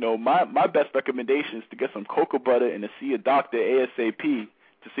 so, you know, my best recommendation is to get some cocoa butter and to see a doctor ASAP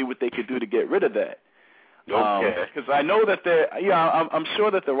to see what they could do to get rid of that. Okay. Because I know that I'm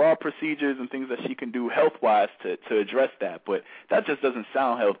sure that there are procedures and things that she can do health-wise to address that, but that just doesn't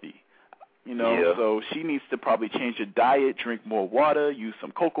sound healthy. You know, yeah. So she needs to probably change her diet, drink more water, use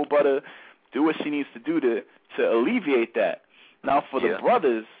some cocoa butter, do what she needs to do to alleviate that. Now, for the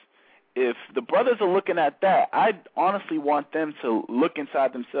brothers, if the brothers are looking at that, I honestly want them to look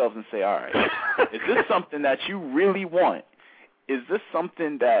inside themselves and say, all right, is this something that you really want? Is this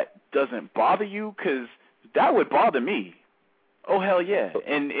something that doesn't bother you? Because that would bother me. Oh, hell yeah.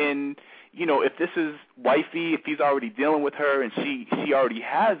 And you know, if this is wifey, if he's already dealing with her and she already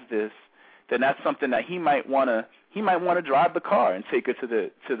has this, then that's something that he might want to drive the car and take her to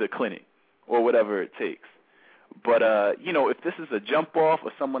the clinic or whatever it takes. But you know, if this is a jump off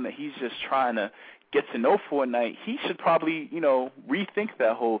or someone that he's just trying to get to know for a night, he should probably, you know, rethink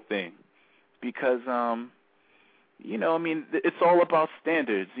that whole thing. Because you know, I mean, it's all about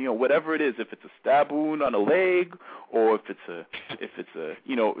standards. You know, whatever it is, if it's a stab wound on a leg, or if it's a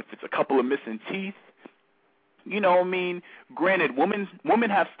couple of missing teeth. You know, I mean, granted, women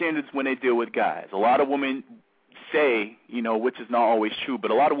have standards when they deal with guys. A lot of women say, you know, which is not always true, but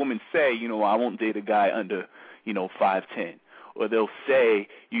a lot of women say, you know, I won't date a guy under, you know, 5'10", or they'll say,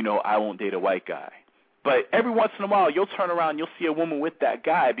 you know, I won't date a white guy. But every once in a while, you'll turn around, you'll see a woman with that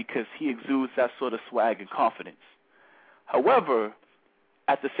guy because he exudes that sort of swag and confidence. However,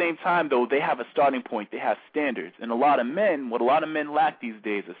 at the same time, though, they have a starting point. They have standards. And what a lot of men lack these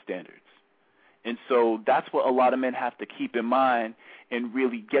days is standards. And so that's what a lot of men have to keep in mind and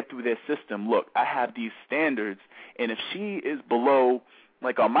really get through their system. Look, I have these standards, and if she is below,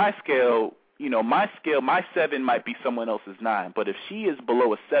 like on my scale, you know, my 7 might be someone else's 9. But if she is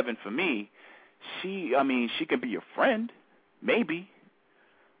below a 7 for me, she can be your friend, maybe.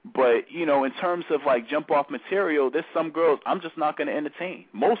 But, you know, in terms of, like, jump-off material, there's some girls I'm just not going to entertain.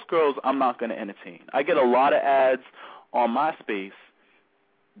 Most girls I'm not going to entertain. I get a lot of ads on MySpace.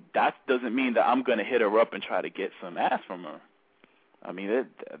 That doesn't mean that I'm going to hit her up and try to get some ass from her. I mean,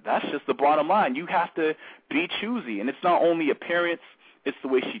 that's just the bottom line. You have to be choosy. And it's not only appearance, it's the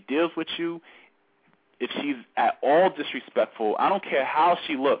way she deals with you. If she's at all disrespectful, I don't care how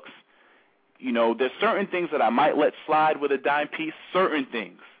she looks. You know, there's certain things that I might let slide with a dime piece, certain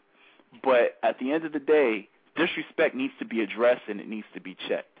things. But at the end of the day, disrespect needs to be addressed and it needs to be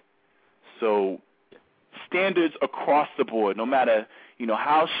checked. So standards across the board, no matter, you know,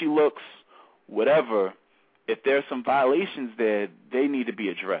 how she looks, whatever, if there's some violations there, they need to be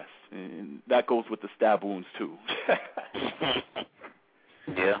addressed. And that goes with the stab wounds, too.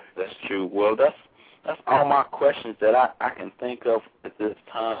 Yeah, that's true. Well, that's all my questions that I can think of at this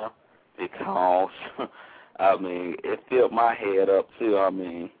time because, I mean, it filled my head up, too. I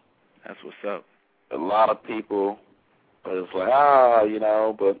mean, that's what's up. A lot of people are just like, you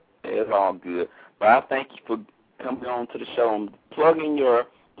know, but it's all good. But I thank you for coming on to the show and plugging your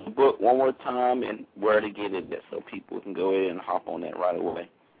book one more time and where to get it at so people can go ahead and hop on that right away.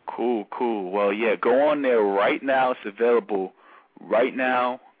 Cool. Well, yeah, go on there right now. It's available right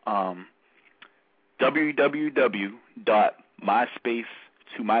now.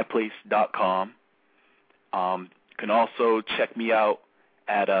 www.myspace2myplace.com. You can also check me out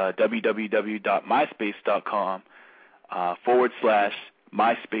at www.myspace.com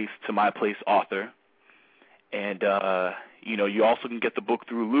 /MySpace2MyPlaceAuthor. And, you know, you also can get the book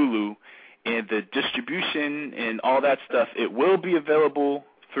through Lulu. And the distribution and all that stuff, it will be available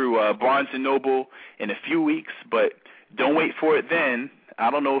through Barnes & Noble in a few weeks, but don't wait for it then.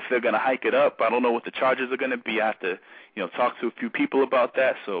 I don't know if they're going to hike it up. I don't know what the charges are going to be. I have to, you know, talk to a few people about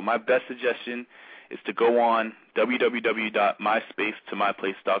that. So my best suggestion is to go on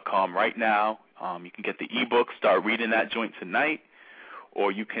www.myspace2myplace.com right now. You can get the ebook, start reading that joint tonight,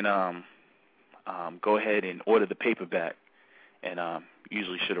 or you can go ahead and order the paperback, and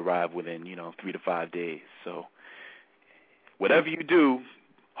usually should arrive within, 3 to 5 days. So whatever you do,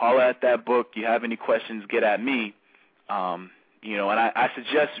 holler at that book. You have any questions, get at me. And I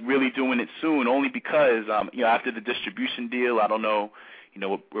suggest really doing it soon, only because, after the distribution deal, I don't know,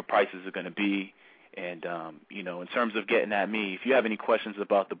 what prices are going to be. And, in terms of getting at me, if you have any questions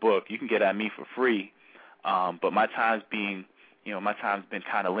about the book, you can get at me for free. But my time's been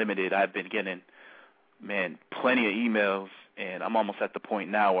kind of limited. I've been getting, plenty of emails and I'm almost at the point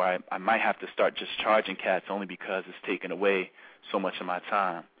now where I might have to start just charging cats only because it's taken away so much of my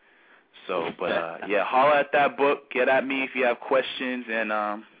time. So, but yeah, holler at that book. Get at me if you have questions, and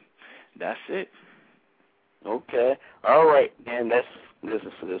that's it. Okay. All right. And this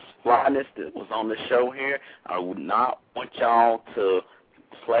flyness that was on the show here. I would not want y'all to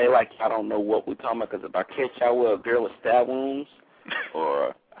play like y'all don't know what we're talking about, because if I catch y'all with a girl with stab wounds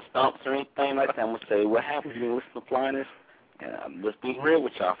or stumps or anything like that, I'm going to say, what happened when you listen to flyness? And let's be real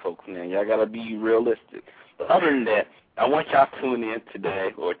with y'all folks, man. Y'all got to be realistic. But other than that, I want y'all to tune in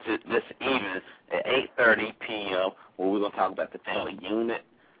today or this evening at 8:30 p.m. where we're going to talk about the family unit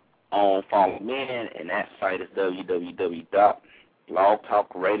on Fallen Men, and that site is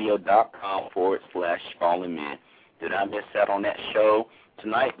www.blogtalkradio.com/Fallen Men. Do not miss out on that show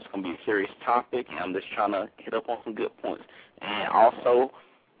tonight. It's going to be a serious topic, and I'm just trying to hit up on some good points. And also,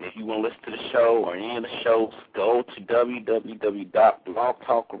 if you want to listen to the show or any of the shows, go to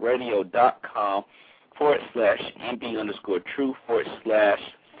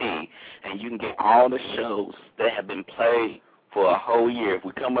www.blogtalkradio.com/MB_true/C, and you can get all the shows that have been played for a whole year. If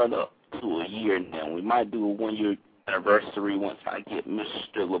we come up to a year now, we might do a 1-year anniversary once I get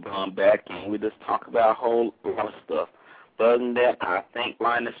Mr. LeBron back, and we just talk about a whole lot of stuff. But other than that, I thank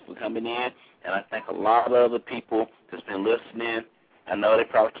Linus for coming in, and I thank a lot of other people that's been listening. I know they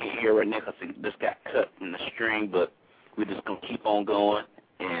probably can't hear right now because it just got cut from the string, but we're just going to keep on going,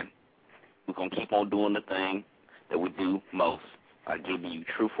 and we're going to keep on doing the thing that we do most, like giving you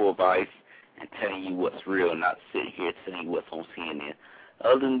truthful advice and telling you what's real, not sitting here telling you what's on CNN.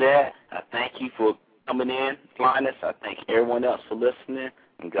 Other than that, I thank you for coming in, Linus. I thank everyone else for listening,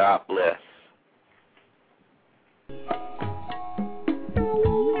 and God bless.